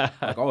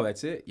 Like, oh,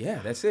 that's it? Yeah,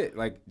 that's it.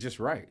 Like, just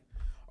write.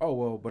 Oh,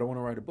 well, but I want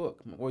to write a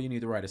book. Well, you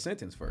need to write a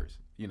sentence first.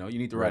 You know, you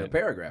need to write a Right.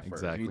 paragraph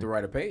first. Exactly. You need to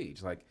write a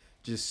page. Like,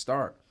 just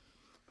start.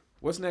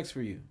 What's next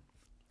for you?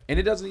 And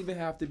it doesn't even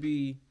have to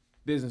be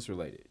business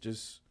related.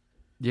 Just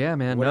Yeah,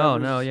 man.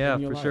 whatever's Yeah,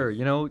 in your for sure. life.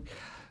 You know,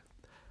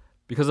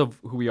 because of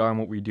who we are and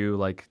what we do,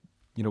 like,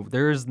 you know,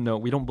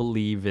 we don't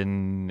believe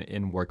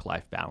in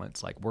work-life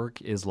balance. Like,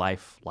 work is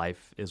life,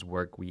 life is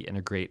work. We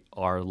integrate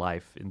our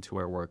life into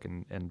our work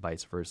and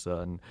vice versa.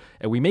 And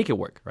we make it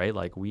work, right?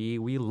 Like,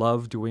 we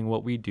love doing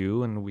what we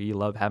do, and we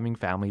love having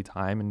family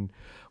time, and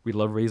we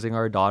love raising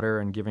our daughter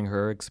and giving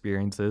her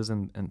experiences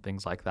and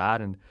things like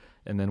that. And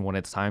then when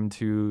it's time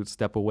to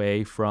step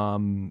away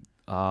from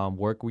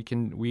work, we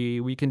can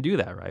do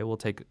that, right? We'll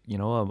take, you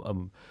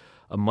know,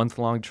 a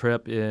month-long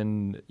trip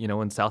in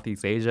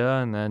Southeast Asia,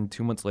 and then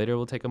 2 months later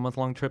we'll take a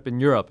month-long trip in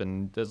Europe.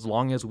 And as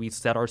long as we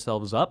set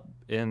ourselves up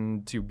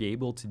and to be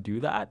able to do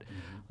that,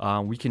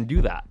 we can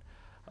do that.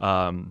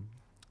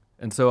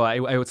 And so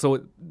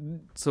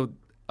so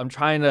I'm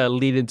trying to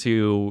lead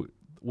into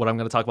what I'm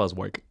going to talk about is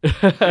work.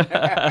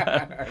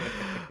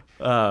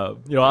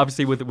 You know,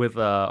 obviously with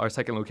our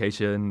second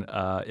location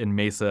in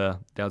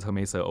Mesa, downtown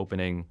Mesa,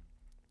 opening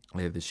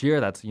later this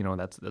year, that's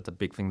a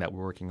big thing that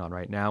we're working on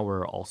right now.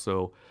 We're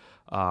also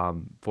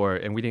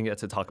and we didn't get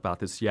to talk about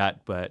this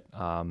yet, but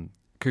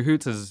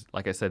Cahoots is,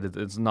 like I said,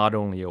 it's not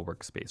only a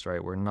workspace,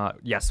 right?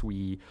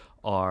 We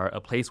are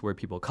a place where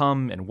people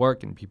come and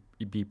work and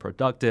be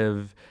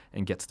productive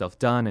and get stuff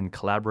done and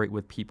collaborate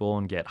with people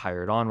and get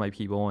hired on by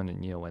people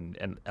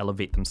and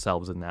elevate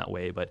themselves in that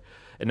way. But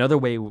another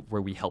way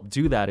where we help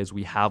do that is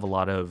we have a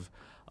lot of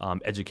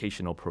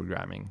educational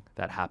programming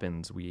that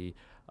happens. We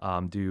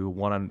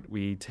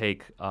we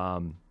take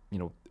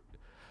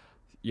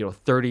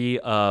 30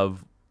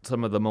 of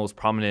some of the most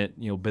prominent,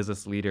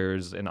 business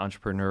leaders and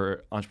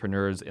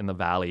entrepreneurs in the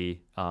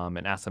Valley,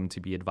 and ask them to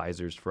be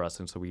advisors for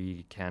us, and so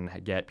we can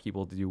get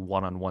people to do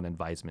one-on-one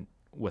advisement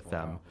with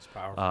them. That's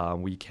powerful.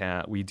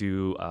 We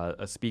do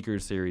a speaker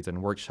series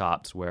and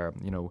workshops where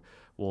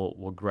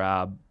we'll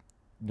grab,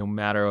 no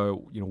matter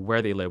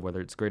where they live,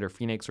 whether it's Greater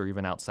Phoenix or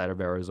even outside of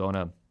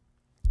Arizona,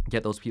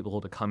 get those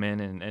people to come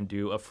in and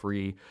do a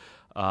free.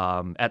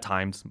 At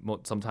times,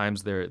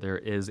 sometimes there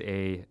is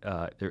a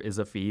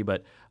fee,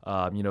 but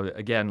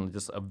again,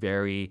 just a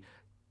very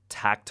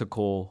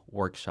tactical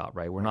workshop,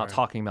 right? We're not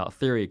talking about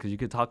theory, because you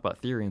could talk about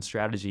theory and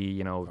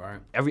strategy.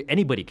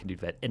 Anybody can do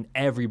that, and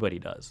everybody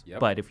does. Yep.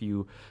 But if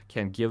you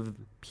can give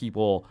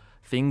people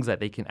things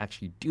that they can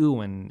actually do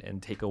and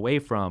take away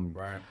from,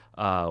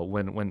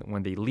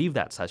 when they leave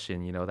that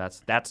session,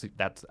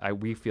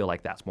 we feel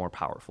like that's more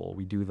powerful.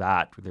 We do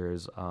that. We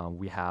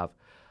have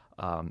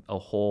a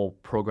whole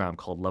program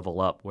called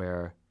Level Up,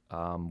 where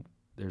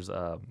there's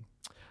the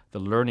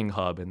Learning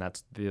Hub, and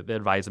that's the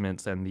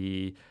advisements and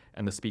the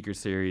speaker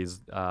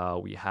series.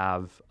 We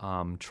have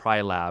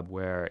TriLab,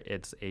 where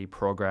it's a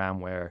program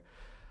where,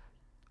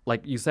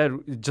 like you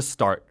said, just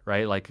start,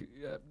 right? Like,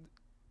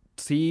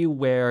 see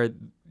where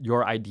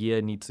your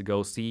idea needs to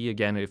go. See,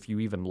 again, if you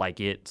even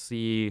like it.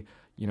 See,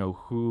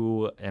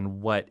 who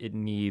and what it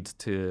needs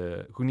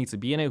to, who needs to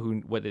be in it,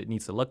 what it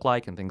needs to look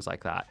like, and things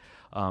like that.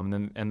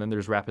 And then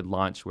there's Rapid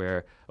Launch,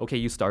 where, okay,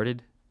 you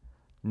started.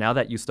 Now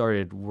that you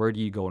started, where do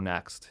you go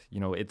next?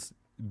 It's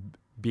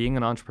being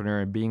an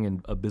entrepreneur and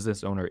being a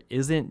business owner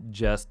isn't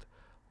just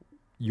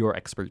your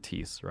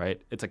expertise,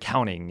 right? It's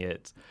accounting.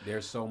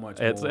 There's so much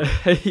it's more.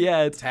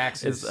 it's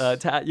Taxes.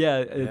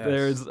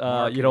 There's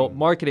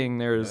marketing.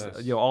 There's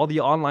all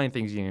the online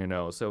things you need to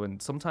know. So, and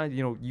sometimes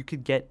you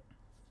could get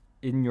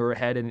in your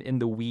head and in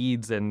the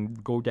weeds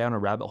and go down a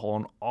rabbit hole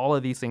on all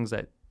of these things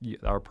that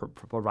are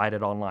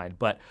provided online.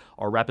 But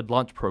our Rapid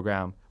Launch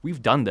program,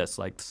 we've done this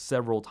like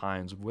several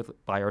times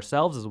by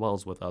ourselves as well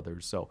as with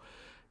others. So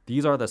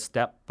these are the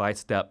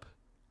step-by-step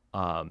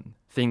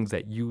things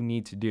that you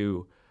need to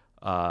do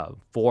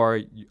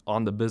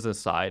on the business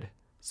side,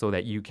 so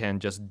that you can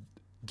just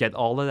get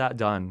all of that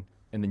done,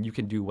 and then you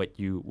can do what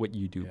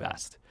you do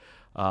best.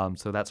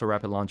 So that's a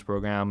Rapid Launch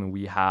program, and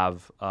we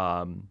have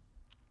a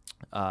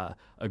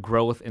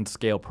growth and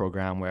scale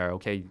program where,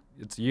 okay,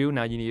 it's you,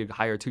 now you need to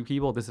hire 2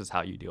 people. This is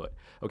how you do it.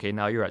 Okay,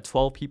 now you're at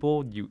 12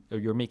 people.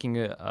 You're making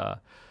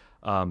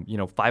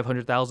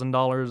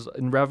 $500,000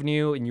 in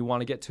revenue, and you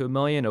want to get to $1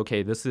 million.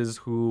 Okay, this is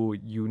who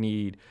you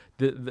need.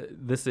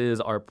 This is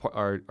our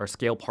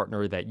scale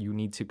partner that you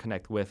need to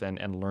connect with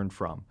and learn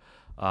from.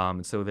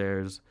 So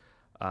there's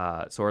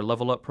so our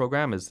Level Up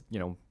program is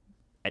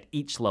at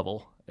each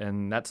level,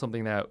 and that's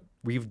something that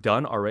we've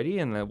done already,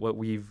 and that what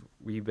we've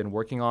been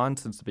working on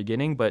since the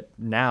beginning. But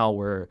now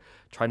we're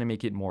trying to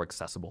make it more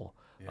accessible.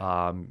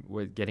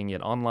 With getting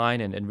it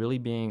online and really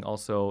being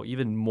also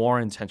even more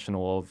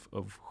intentional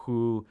of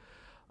who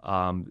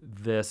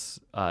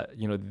this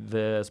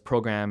this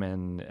program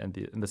and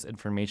this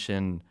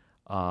information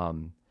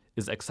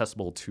is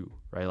accessible to,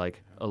 right?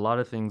 Like a lot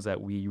of things that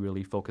we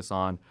really focus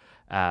on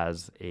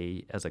as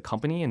a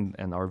company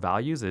and our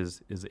values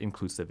is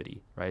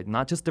inclusivity, right?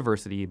 Not just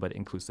diversity, but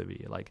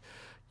inclusivity. Like,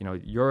 you know,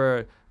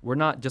 we're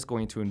not just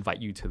going to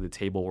invite you to the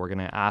table. We're going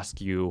to ask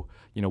you,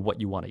 you know,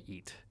 what you want to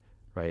eat,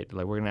 right?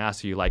 Like we're going to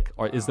ask you like,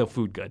 is the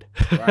food good?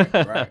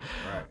 Right.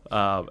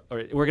 Or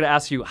we're going to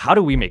ask you,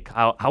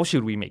 how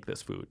should we make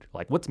this food?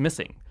 Like what's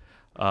missing?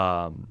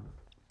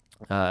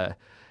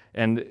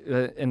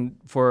 And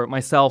for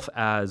myself,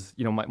 as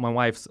you know, my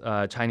wife's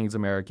Chinese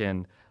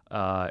American,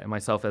 and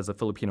myself as a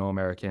Filipino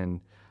American,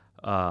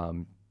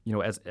 you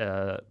know, as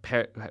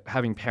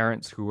having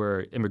parents who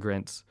were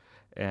immigrants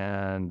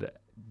and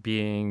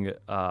being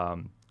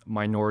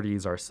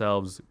minorities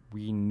ourselves,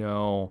 we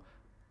know,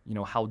 you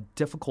know, how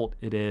difficult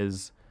it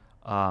is,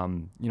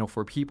 you know,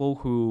 for people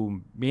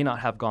who may not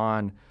have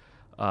gone,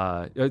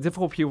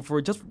 difficult people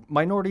for just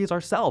minorities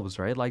ourselves,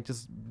 right? Like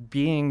just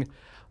being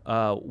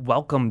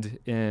welcomed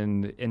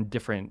in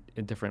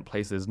different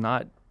places,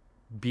 not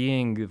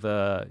being you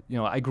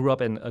know, I grew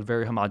up in a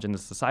very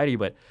homogenous society,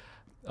 but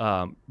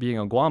being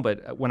on Guam,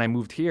 but when I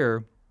moved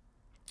here,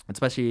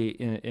 especially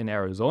in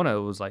Arizona,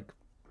 it was like,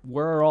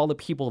 where are all the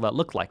people that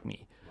look like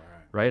me,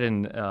 right?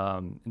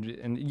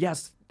 And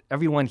yes,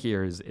 everyone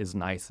here is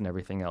nice and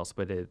everything else,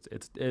 but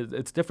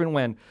it's different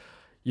when,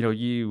 you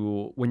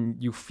know, when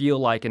you feel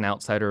like an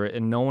outsider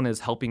and no one is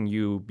helping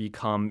you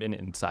become an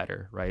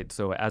insider, right?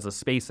 So as a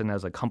space and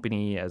as a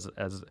company, as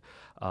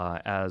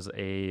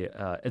a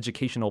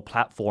educational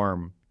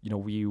platform, you know,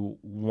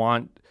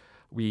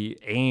 we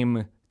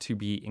aim to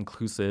be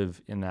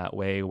inclusive in that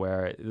way,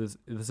 where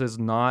this is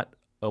not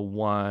a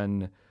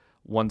one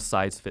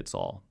size fits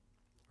all,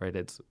 right?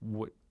 This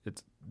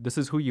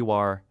is who you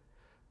are,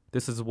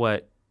 this is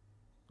where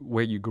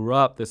you grew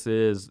up, this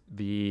is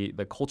the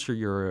culture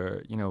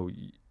you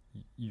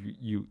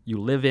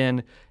live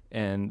in,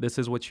 and this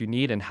is what you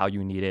need and how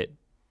you need it,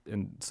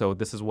 and so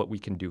this is what we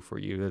can do for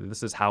you.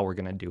 This is how we're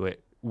going to do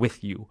it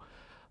with you,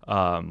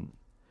 and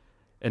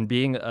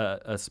being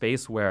a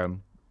space where,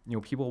 you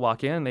know, people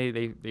walk in,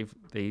 they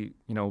you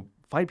know,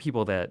 find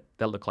people that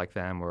look like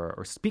them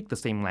or speak the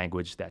same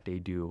language that they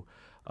do.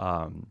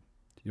 You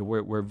know,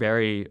 we're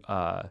very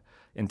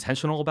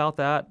intentional about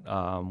that.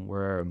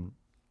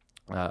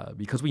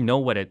 Because we know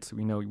what it's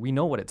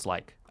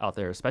like out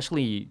there,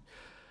 especially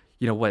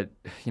you know what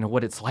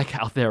it's like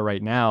out there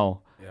right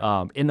now,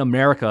 in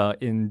America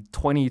in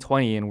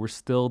 2020, and we're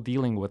still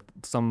dealing with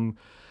some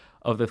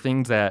of the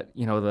things that,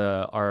 you know,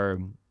 the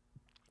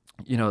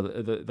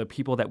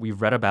people that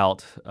we've read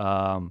about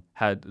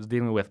had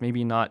dealing with,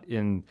 maybe not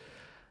in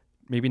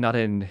you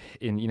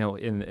know,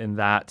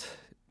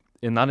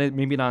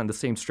 maybe not in the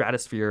same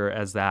stratosphere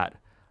as that,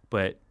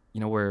 but you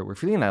know, we're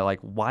feeling that, like,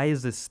 why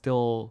is this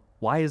still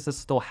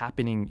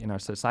happening in our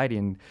society?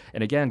 And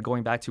again,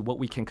 going back to what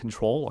we can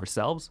control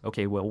ourselves.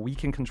 Okay, well, we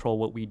can control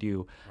what we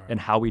do, and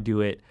how we do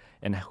it,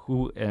 and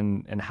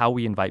how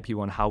we invite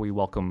people and how we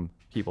welcome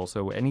people.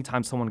 So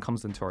anytime someone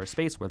comes into our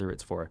space, whether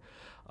it's for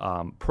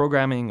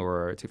programming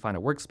or to find a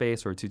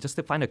workspace or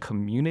to find a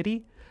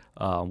community,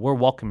 we're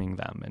welcoming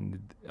them.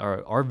 And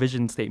our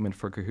vision statement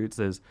for Cahoots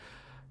is,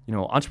 you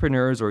know,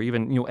 entrepreneurs or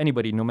even, you know,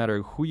 anybody, no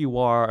matter who you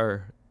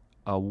are,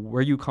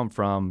 where you come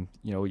from,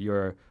 you know,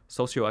 your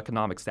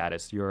socioeconomic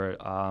status, your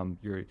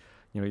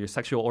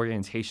sexual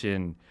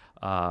orientation,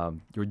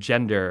 your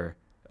gender,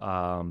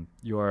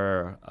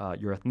 your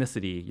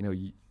ethnicity. You know,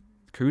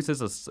 Cahoots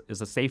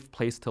is a safe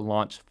place to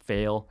launch,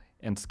 fail,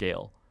 and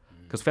scale.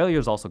 Because failure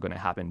is also going to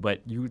happen,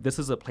 but this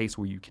is a place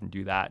where you can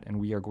do that, and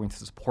we are going to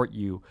support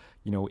you,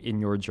 you know, in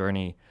your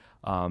journey.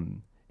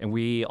 And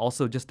we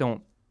also just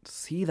don't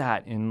see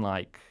that in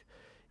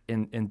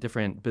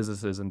different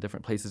businesses and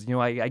different places. You know,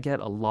 I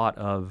get a lot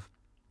of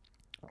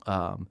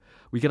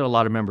we get a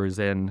lot of members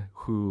in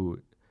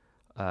who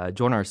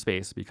join our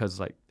space because,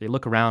 like, they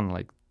look around,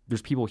 like,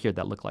 there's people here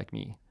that look like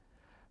me,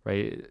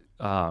 right?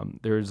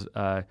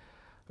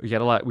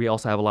 We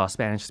also have a lot of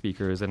Spanish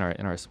speakers in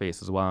our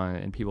space as well,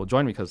 and people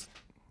join because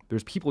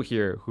there's people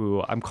here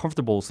who I'm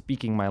comfortable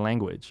speaking my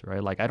language,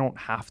 right? Like, I don't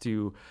have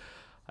to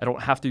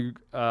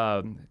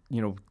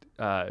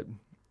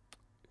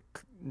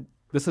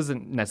this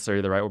isn't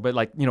necessarily the right word, but,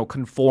 like, you know,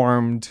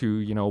 conform to,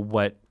 you know,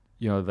 what,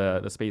 you know,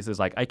 the space is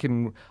like. I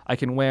can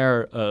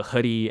wear a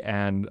hoodie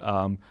and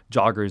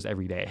joggers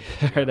every day,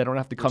 right? I don't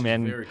have to come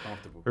in. Very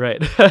comfortable. Right.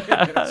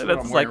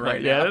 That's like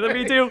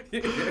me too.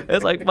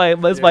 It's like my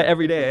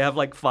every day. I have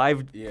like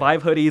five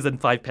hoodies and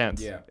 5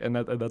 pants, and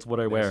that's what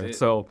I wear.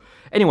 So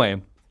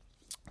anyway,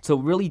 so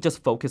really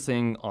just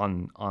focusing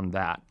on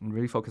that, and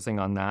really focusing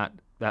on that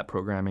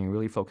programming,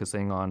 really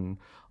focusing on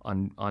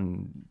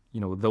you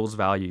know, those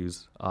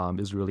values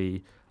is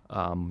really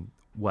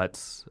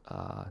what's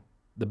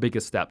the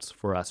biggest steps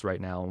for us right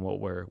now, and what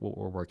we're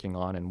working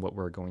on, and what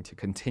we're going to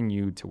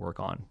continue to work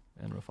on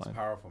and refine. It's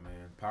powerful,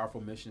 man.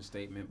 Powerful mission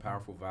statement,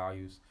 powerful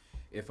values.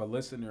 If one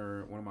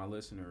of my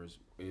listeners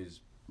is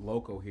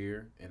local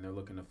here and they're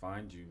looking to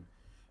find you,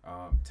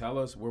 tell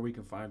us where we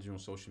can find you on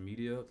social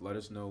media. Let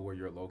us know where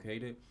you're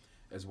located.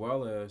 as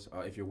well as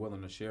if you're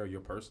willing to share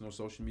your personal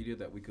social media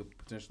that we could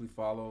potentially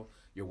follow,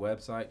 your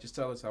website. Just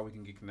tell us how we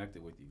can get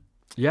connected with you.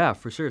 Yeah,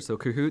 for sure. So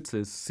Cahoots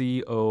is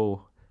COHOOT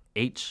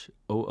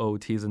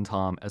as in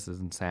Tom, S as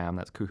in Sam.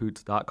 That's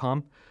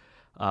cahoots.com.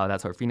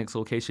 That's our Phoenix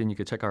location. You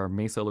can check our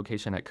Mesa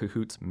location at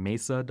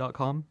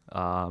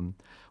cahootsmesa.com.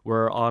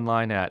 We're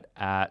online at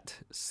Cahoots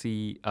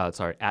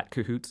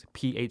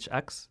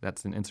PHX.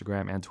 That's in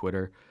Instagram and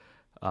Twitter.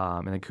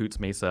 And then Cahoots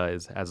Mesa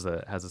has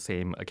the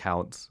same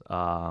accounts.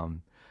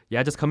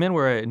 Just come in.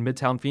 We're in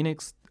Midtown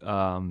Phoenix.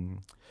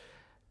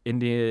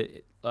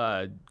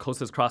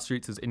 Closest cross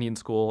streets is Indian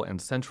School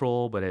and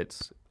Central, but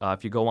it's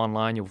if you go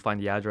online, you'll find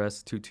the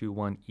address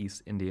 221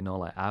 East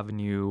Indianola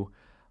Avenue.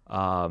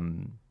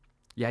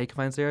 You can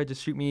find us there.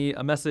 Just shoot me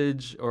a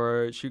message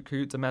or shoot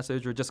Cahoots a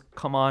message or just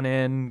come on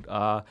in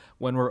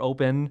when we're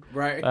open.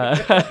 Right.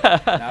 Not on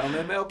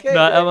MLK Day.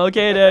 Not MLK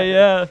Day,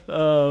 yeah.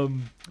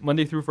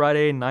 Monday through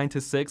Friday, 9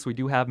 to 6. We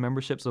do have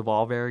memberships of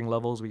all varying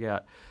levels. We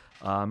got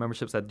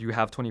memberships that do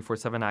have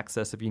 24/7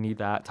 access if you need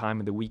that time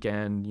of the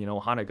weekend,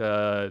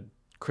 Hanukkah,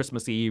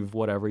 Christmas Eve,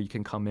 whatever, you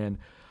can come in.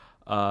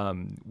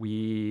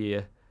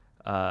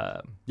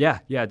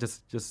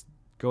 Just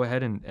go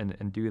ahead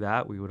and do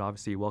that. We would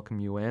obviously welcome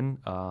you in.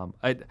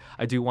 I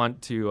do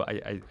want to,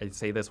 I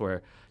say this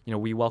where,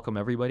 we welcome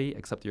everybody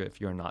except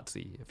if you're a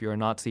Nazi. If you're a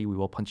Nazi, we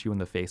will punch you in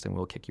the face and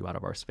we'll kick you out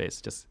of our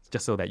space, just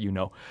so that you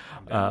know.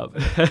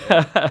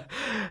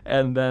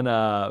 And then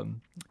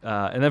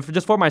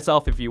for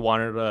myself, if you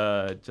wanted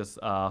to just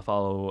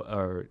follow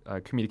or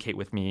communicate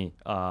with me,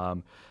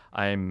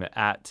 I'm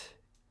at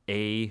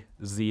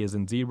A-Z as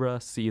in zebra,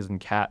 C as in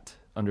cat,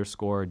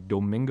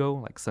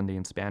 _Domingo, like Sunday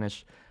in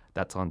Spanish.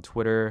 That's on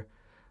Twitter.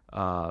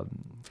 I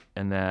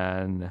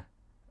think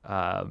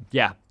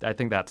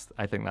that's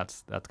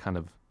kind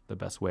of the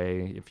best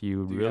way. If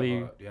you do really,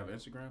 do you have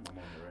Instagram? I'm on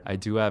there right now. I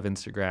do have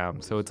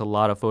Instagram, so it's a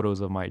lot of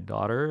photos of my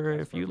daughter.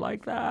 If you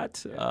like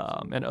that,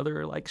 and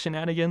other like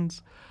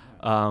shenanigans.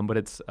 But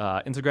it's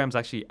Instagram's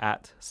actually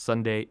at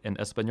Sunday in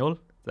Espanol.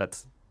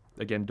 That's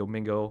again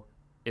Domingo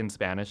in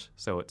Spanish,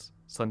 so it's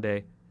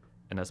Sunday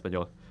in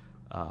Espanol.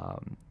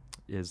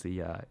 Is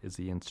the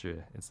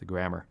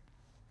grammar.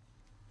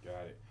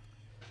 Got it.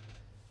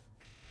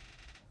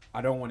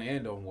 I don't want to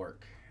end on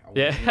work. I want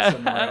Yeah. to end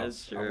somewhere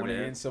else. Sure, I want to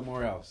man. end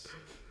somewhere else.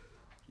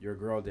 You're a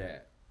girl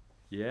dad.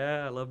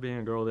 Yeah, I love being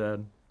a girl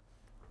dad.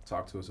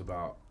 Talk to us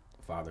about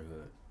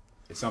fatherhood.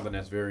 It's something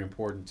that's very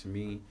important to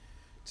me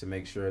to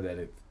make sure that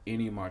if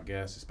any of my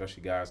guests,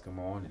 especially guys, come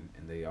on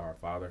and they are a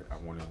father, I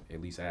want to at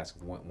least ask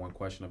one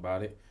question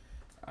about it.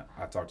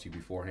 I talked to you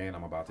beforehand.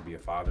 I'm about to be a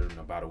father in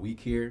about a week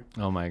here.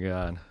 Oh my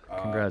God!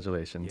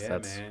 Congratulations. Yeah,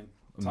 That's man.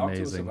 Talk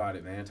to us amazing. about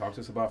it, man. Talk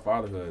to us about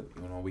fatherhood.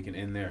 We can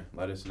end there.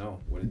 Let us know.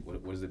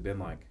 What has it been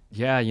like?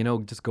 Yeah,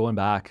 just going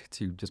back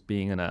to just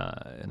being in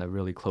a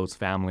really close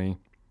family.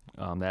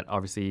 That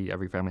obviously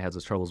every family has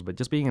its troubles, but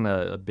just being in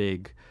a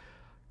big,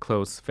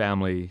 close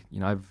family.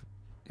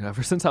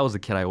 Ever since I was a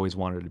kid, I always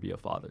wanted to be a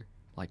father.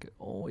 Like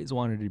always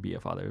wanted to be a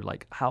father.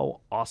 Like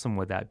how awesome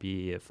would that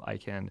be if I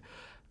can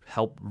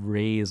help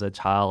raise a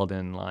child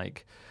and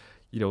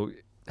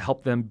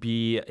help them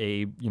be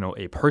a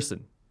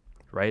person,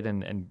 right?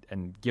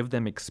 And give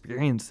them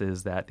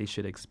experiences that they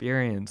should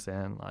experience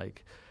and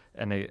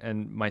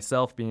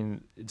myself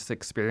being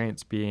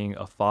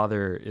a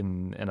father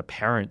and a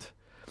parent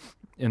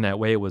in that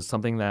way was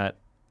something that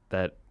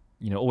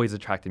always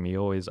attracted me.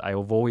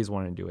 I've always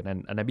wanted to do it.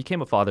 And I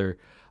became a father,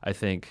 I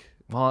think,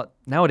 well,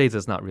 nowadays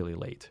it's not really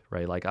late,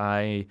 right? Like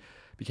I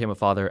became a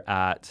father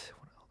at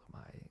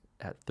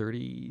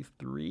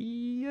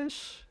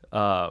 33-ish.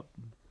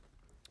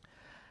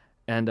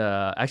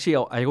 Actually,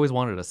 I always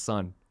wanted a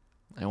son.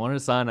 I wanted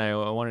a son. I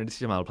wanted to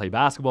teach him how to play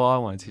basketball. I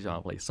wanted to teach him how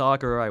to play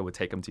soccer. I would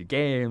take him to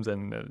games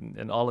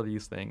and all of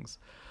these things.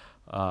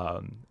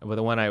 But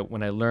then when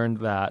I learned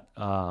that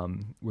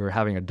we were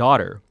having a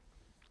daughter,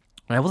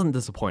 and I wasn't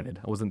disappointed.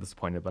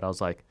 But I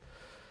was like,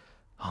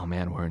 oh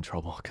man, we're in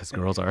trouble because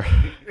girls. I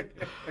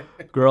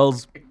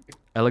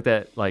looked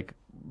at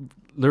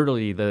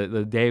literally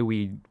the day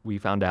we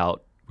found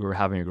out we were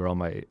having a girl.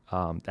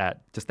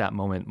 At just that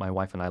moment, my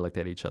wife and I looked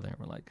at each other and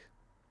we're like,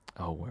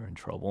 oh, we're in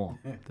trouble.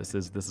 This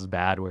is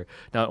bad. We're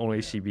not only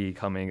is she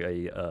becoming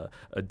a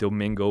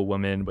Domingo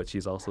woman, but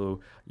she's also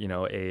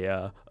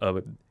a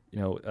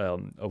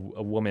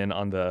woman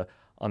on the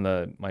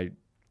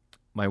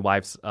my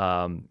wife's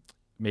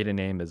maiden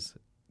name is.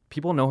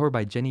 People know her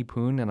by Jenny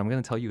Poon, and I'm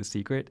going to tell you a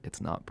secret. It's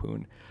not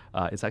Poon.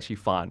 It's actually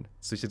Fawn.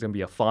 So she's going to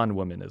be a Fawn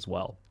woman as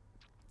well.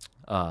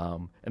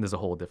 And there's a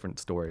whole different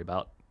story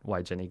about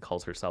why Jenny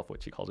calls herself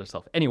what she calls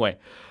herself. Anyway,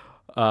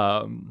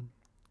 and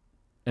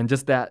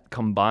just that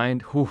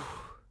combined,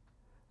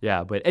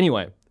 yeah. But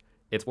anyway,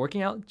 it's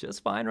working out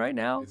just fine right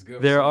now. It's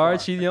good.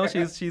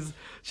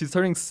 She's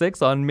turning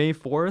 6 on May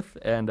 4th,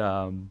 and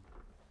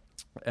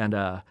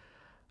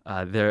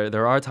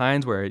there are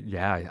times where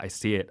I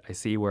see it. I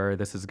see where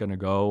this is gonna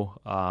go.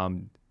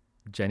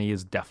 Jenny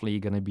is definitely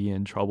going to be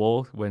in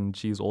trouble when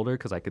she's older,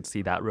 because I could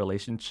see that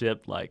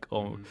relationship like,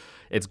 oh,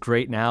 it's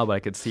great now, but I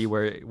could see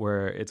where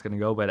it's going to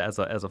go. But as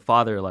a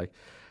father, like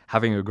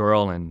having a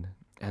girl and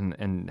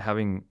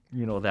having,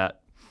 you know,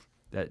 that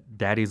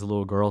daddy's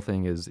little girl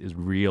thing is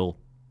real.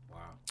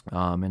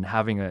 Wow. And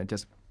having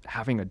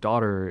a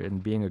daughter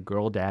and being a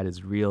girl dad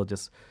is real.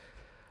 Just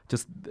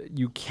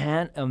you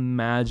can't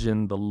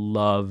imagine the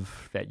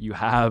love that you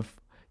have,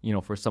 you know,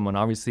 for someone.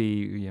 Obviously,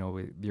 you know,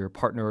 with your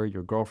partner,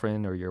 your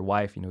girlfriend, or your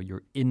wife, you know,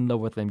 you're in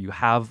love with them. You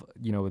have,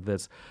 you know,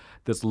 this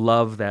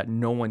love that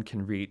no one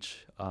can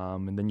reach.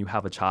 And then you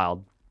have a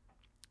child,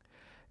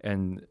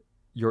 and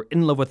you're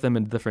in love with them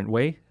in a different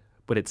way,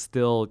 but it's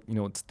still, you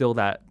know, it's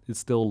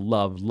still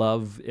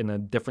love in a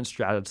different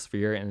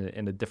stratosphere and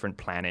in a different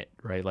planet,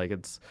 right? Like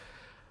it's,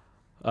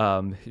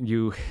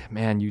 you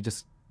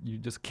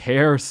just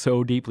care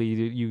so deeply.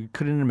 You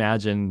couldn't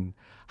imagine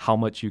how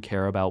much you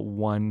care about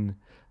one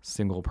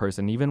single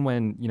person. Even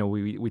when, you know,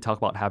 we talk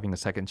about having a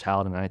second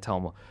child, and I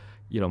tell,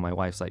 you know, my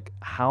wife's like,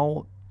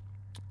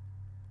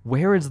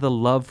 where is the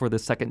love for the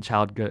second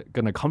child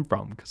gonna come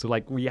from? Because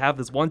like we have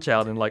this one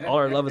child, and like all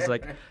our love is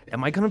like,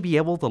 am I gonna be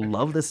able to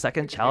love the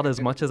second child as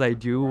much as I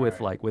do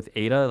with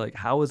Ada? Like,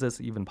 how is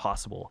this even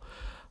possible?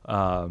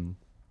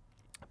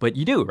 But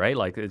you do, right?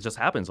 Like it just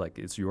happens. Like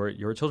it's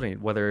your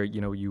children, whether,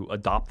 you know, you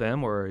adopt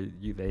them or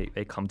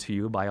they come to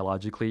you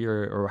biologically,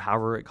 or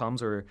however it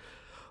comes, or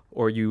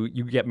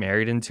you get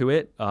married into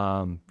it.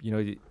 You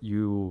know,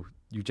 you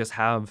just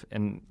have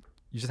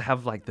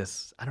like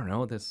this, I don't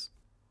know, this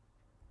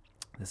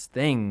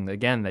thing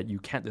again that you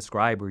can't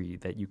describe, or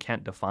that you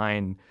can't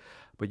define,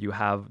 but you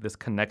have this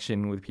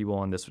connection with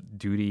people and this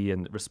duty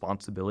and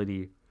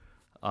responsibility,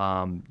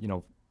 for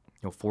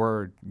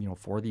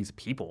these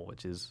people,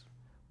 which is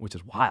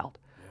wild.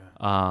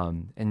 Yeah.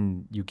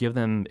 And you give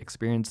them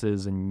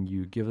experiences, and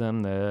you give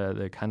them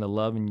the kind of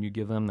love, and you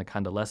give them the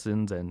kind of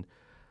lessons, and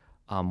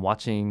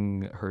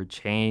watching her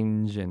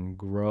change and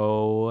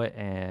grow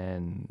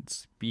and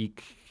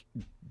speak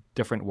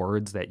different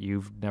words that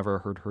you've never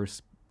heard her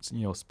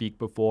speak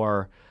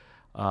before.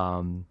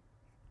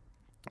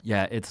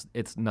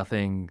 It's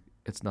nothing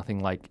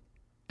like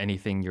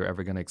anything you're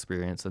ever going to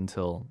experience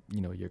until,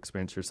 you know, you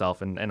experience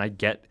yourself. And I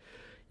get,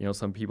 you know,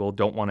 some people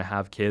don't want to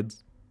have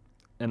kids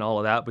and all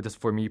of that, but just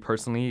for me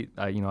personally,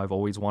 you know, I've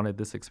always wanted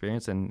this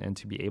experience, and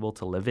to be able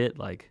to live it,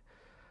 like,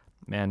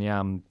 man,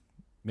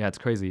 it's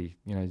crazy.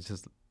 You know, it's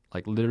just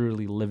like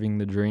literally living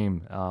the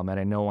dream. And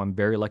I know I'm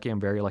very lucky. I'm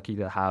very lucky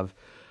to have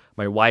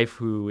my wife,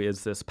 who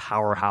is this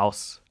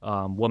powerhouse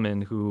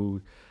woman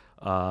who,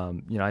 you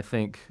know, I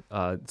think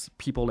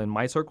people in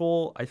my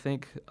circle, I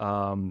think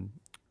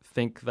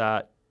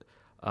that,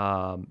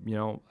 you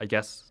know, I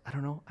guess, I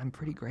don't know, I'm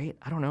pretty great.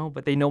 I don't know,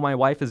 but they know my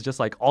wife is just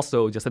like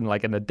also just in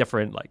a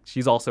different, like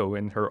she's also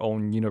in her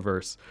own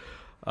universe.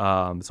 So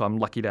I'm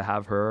lucky to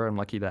have her. I'm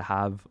lucky to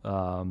have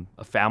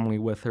a family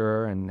with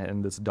her,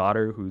 and this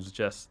daughter who's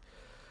just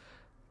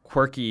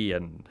quirky,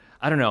 and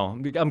I don't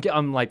know.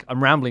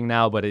 I'm rambling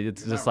now, but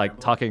it's just like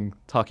talking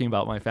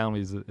about my family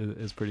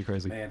is pretty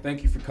crazy. Man,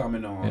 thank you for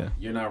coming on. Yeah.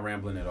 You're not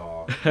rambling at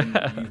all.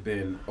 You've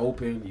been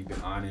open. You've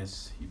been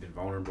honest. You've been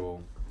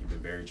vulnerable. You've been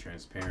very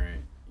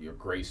transparent. You're a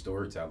great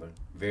storyteller.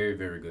 Very,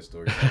 very good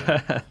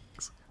storyteller.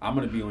 I'm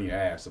going to be on your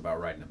ass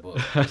about writing a book,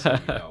 just so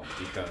you know,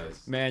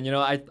 because... Man, you know,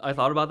 I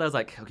thought about that. I was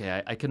like,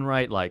 okay, I can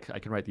write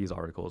these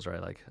articles,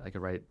 right? Like, I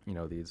could write, you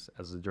know, these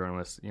as a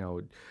journalist, you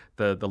know,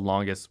 the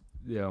longest,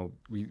 you know,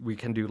 we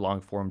can do long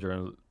form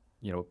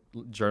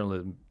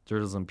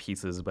journalism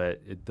pieces,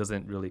 but it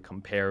doesn't really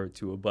compare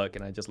to a book.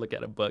 And I just look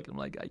at a book and I'm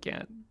like,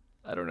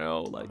 I don't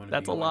know, like,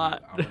 that's a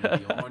lot. I'm going to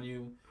be on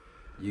you.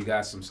 You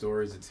got some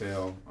stories to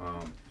tell.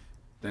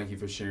 Thank you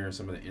for sharing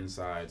some of the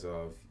insides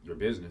of your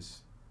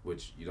business,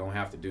 which you don't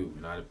have to do,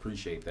 and I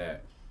appreciate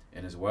that.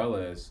 And as well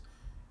as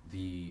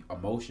the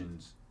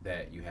emotions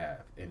that you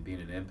have and being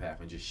an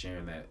empath, and just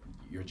sharing that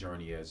your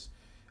journey as,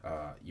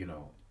 you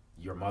know,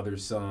 your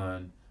mother's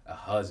son, a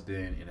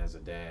husband, and as a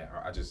dad.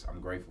 I'm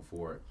grateful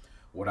for it.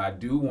 What I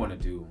do want to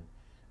do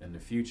in the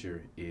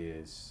future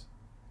is,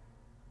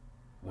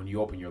 when you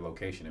open your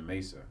location in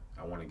Mesa,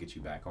 I want to get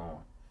you back on,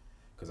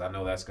 because I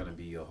know that's going to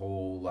be a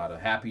whole lot of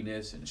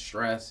happiness and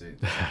stress, and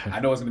I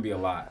know it's going to be a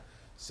lot.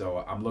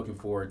 So I'm looking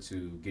forward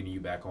to getting you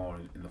back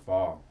on in the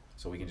fall,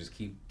 so we can just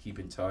keep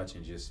in touch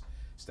and just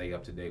stay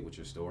up to date with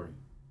your story.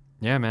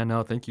 Yeah, man.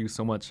 No, thank you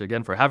so much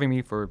again for having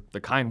me, for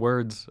the kind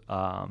words.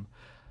 I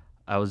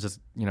was just,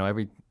 you know,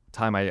 every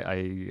time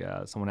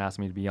someone asked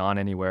me to be on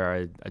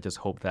anywhere, I just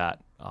hope that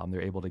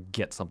they're able to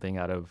get something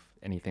out of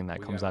anything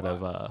that comes out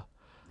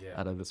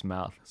of this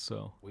mouth.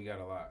 So we got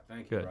a lot.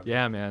 Thank you, good. Brother.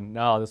 Yeah, man.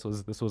 No, this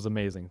was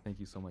amazing. Thank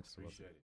you so much. Appreciate it.